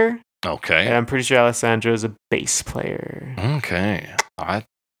player. Okay. And I'm pretty sure Alessandro is a bass player. Okay. That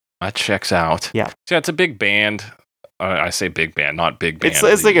checks out. Yeah. So it's a big band. I say big band, not big band.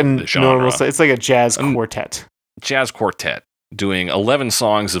 It's like a normal. It's like a jazz quartet. Jazz quartet doing 11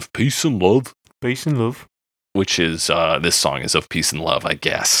 songs of peace and love. Peace and love. Which is this song is of peace and love, I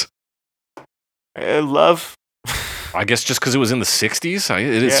guess. Love. I guess just because it was in the 60s,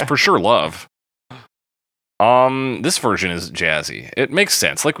 it is for sure love. This version is jazzy. It makes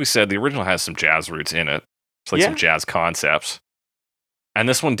sense. Like we said, the original has some jazz roots in it. It's like some jazz concepts. And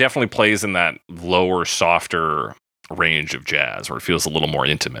this one definitely plays in that lower, softer range of jazz where it feels a little more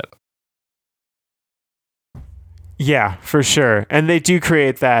intimate. Yeah, for sure. And they do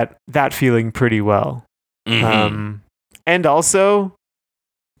create that feeling pretty well. Mm-hmm. And also,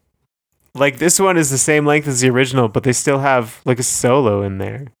 like, this one is the same length as the original, but they still have like a solo in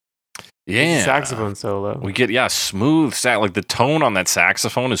there. Yeah. Saxophone solo. We get, smooth like the tone on that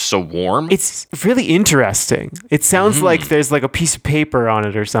saxophone is so warm. It's really interesting. It sounds like there's like a piece of paper on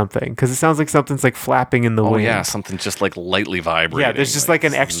it or something, because it sounds like something's like flapping in the wind. Oh yeah, something just like lightly vibrating. Yeah, there's just like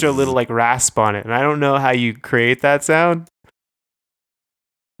an extra little like rasp on it, and I don't know how you create that sound.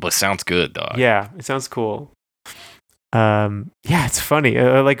 But it sounds good, dog. Yeah, it sounds cool. Yeah, it's funny.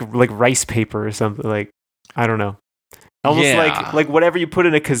 Like rice paper or something. Like, I don't know. Almost like whatever you put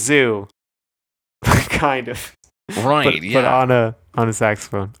in a kazoo. Kind of. Right, but on a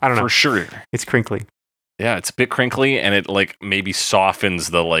saxophone. I don't know. For sure. It's crinkly. Yeah, it's a bit crinkly, and it like maybe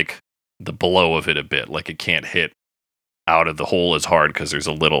softens the blow of it a bit. Like it can't hit out of the hole as hard because there's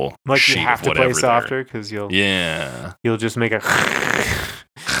a little sheet you have of to whatever play softer because you'll just make a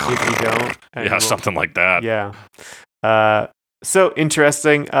if you don't. Yeah, something like that. Yeah. So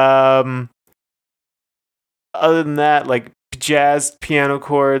interesting. Other than that, like jazz piano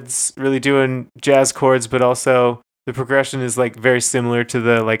chords, really doing jazz chords, but also the progression is like very similar to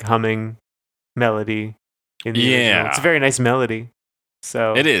the like humming melody in the original. It's a very nice melody.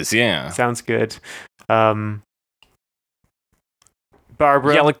 So it is, yeah. Sounds good. Barbara,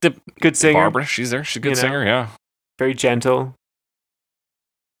 yeah, like the good singer. Barbara, she's there. She's a good singer, yeah. Very gentle.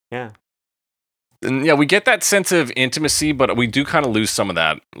 Yeah. And yeah, we get that sense of intimacy, but we do kind of lose some of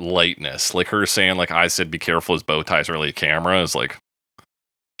that lightness. Like her saying, like I said, be careful, his bow tie's really a camera. Is like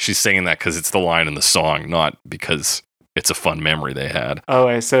she's saying that because it's the line in the song, not because it's a fun memory they had.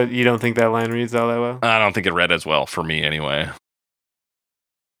 Oh, so you don't think that line reads all that well? I don't think it read as well for me anyway.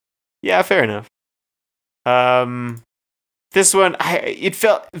 Yeah, fair enough. This one, it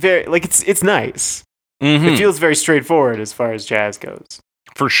felt very like it's nice. Mm-hmm. It feels very straightforward as far as jazz goes.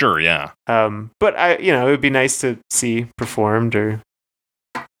 For sure, yeah. But it would be nice to see performed or.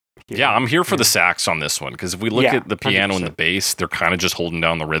 Yeah, I'm here for the sax on this one because if we look at the piano 100%. And the bass, they're kind of just holding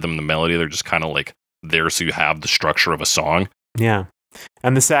down the rhythm and the melody. They're just kind of like there, so you have the structure of a song. Yeah,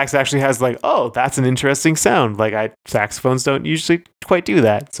 and the sax actually has like, oh, that's an interesting sound. Like saxophones don't usually quite do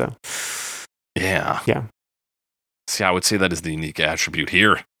that. So. Yeah. Yeah. See, I would say that is the unique attribute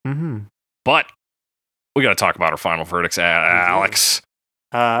here. Mm-hmm. But we got to talk about our final verdicts, Alex.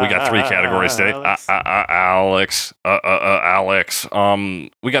 We got 3 categories today. Alex. We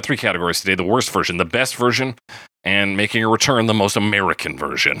got 3 categories today. The worst version, the best version, and making a return, the most American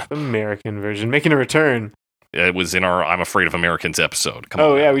version. American version. Making a return. It was in our I'm Afraid of Americans episode. Come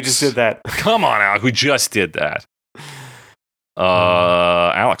on, yeah, Alex. we just did that. Come on, Alex. We just did that.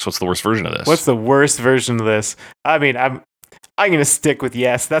 Alex, what's the worst version of this? What's the worst version of this? I mean, I'm going to stick with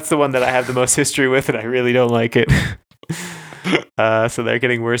yes. That's the one that I have the most history with, and I really don't like it. So they're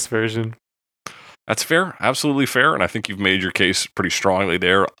getting worst version. That's fair. Absolutely fair. And I think you've made your case pretty strongly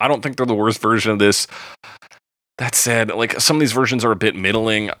there. I don't think they're the worst version of this. That said, like some of these versions are a bit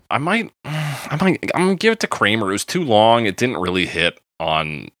middling. I'm gonna give it to Kramer. It was too long. It didn't really hit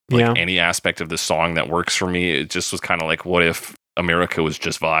on any aspect of the song that works for me. It just was kind of like, what if America was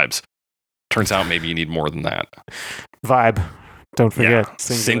just vibes? Turns out maybe you need more than that. Vibe. Don't forget. Yeah,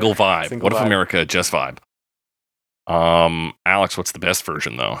 single vibe. What if America just vibe? Alex, what's the best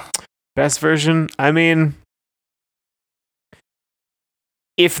version though? Best version? I mean,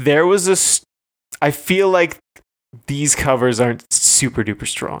 if there was I feel like these covers aren't super duper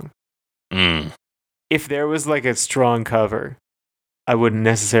strong. If there was like a strong cover, I wouldn't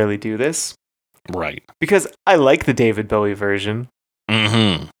necessarily do this. Right. Because I like the David Bowie version.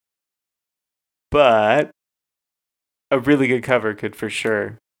 Mm-hmm. But a really good cover could for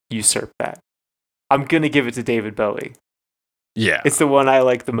sure usurp that. I'm going to give it to David Bowie. Yeah. It's the one I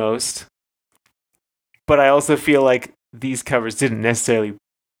like the most. But I also feel like these covers didn't necessarily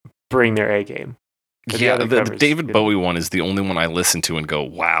bring their A game. The David Bowie one is the only one I listen to and go,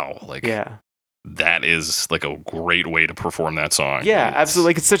 wow. Like, that is like a great way to perform that song. Yeah, absolutely.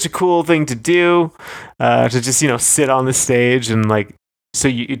 Like, it's such a cool thing to do, to just, sit on the stage and like, so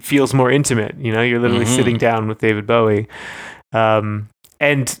it feels more intimate. You're literally sitting down with David Bowie.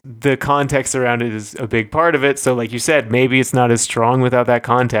 And the context around it is a big part of it. So like you said, maybe it's not as strong without that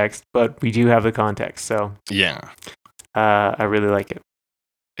context, but we do have the context. So yeah, I really like it.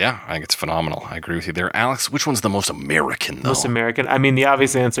 Yeah, I think it's phenomenal. I agree with you there. Alex, which one's the most American, though? Most American? I mean, the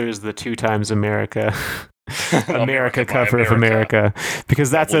obvious answer is the 2 times America. America cover of America. Because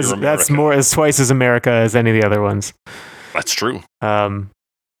that's twice as America as any of the other ones. That's true. And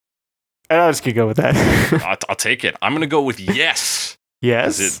I'll just go with that. I'll take it. I'm going to go with yes.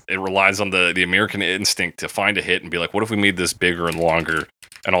 Yes. It relies on the American instinct to find a hit and be like, what if we made this bigger and longer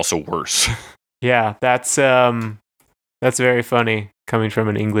and also worse? Yeah, that's very funny coming from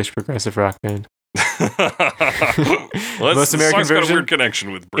an English progressive rock band. Most American version. Got a weird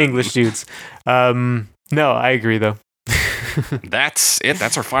connection with Britain. English dudes. No, I agree though. That's it.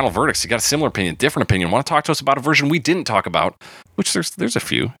 That's our final verdicts. You got a similar opinion, different opinion. Want to talk to us about a version we didn't talk about? Which there's a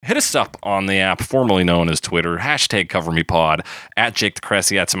few. Hit us up on the app formerly known as Twitter. #CoverMePod. At Jake the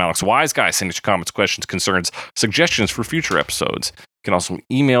Cressy. At some Alex Wise Guy. Send us your comments, questions, concerns, suggestions for future episodes. You can also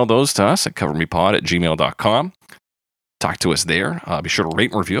email those to us at covermepod@gmail.com. Talk to us there. Be sure to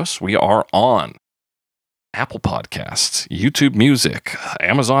rate and review us. We are on Apple Podcasts, YouTube Music,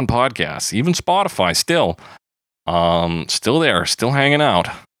 Amazon Podcasts, even Spotify still. Still there, still hanging out.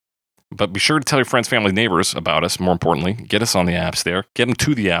 But be sure to tell your friends, family, neighbors about us. More importantly, get us on the apps there. Get them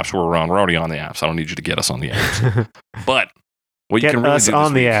to the apps where we're on. We're already on the apps. I don't need you to get us on the apps. But what you can really do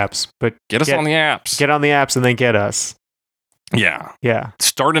on the apps, but get us on the apps. Get on the apps and then get us. Yeah. Yeah.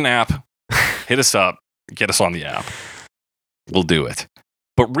 Start an app, hit us up, get us on the app. We'll do it.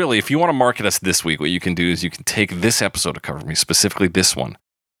 But really, if you want to market us this week, what you can do is you can take this episode of Cover Me, specifically this one,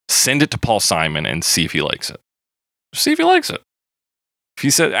 send it to Paul Simon and see if he likes it. See if he likes it. If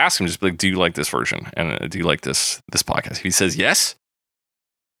he said, ask him, just be like, do you like this version? And do you like this podcast? If he says yes,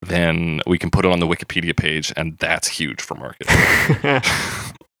 then we can put it on the Wikipedia page, and that's huge for marketing.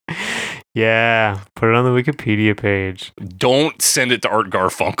 Yeah, put it on the Wikipedia page. Don't send it to Art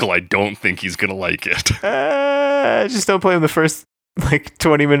Garfunkel. I don't think he's going to like it. Just don't play him the first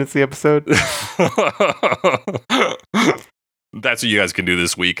 20 minutes of the episode. That's what you guys can do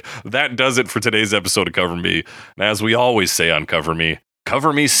this week. That does it for today's episode of Cover Me. And as we always say on Cover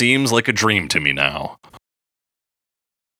Me seems like a dream to me now.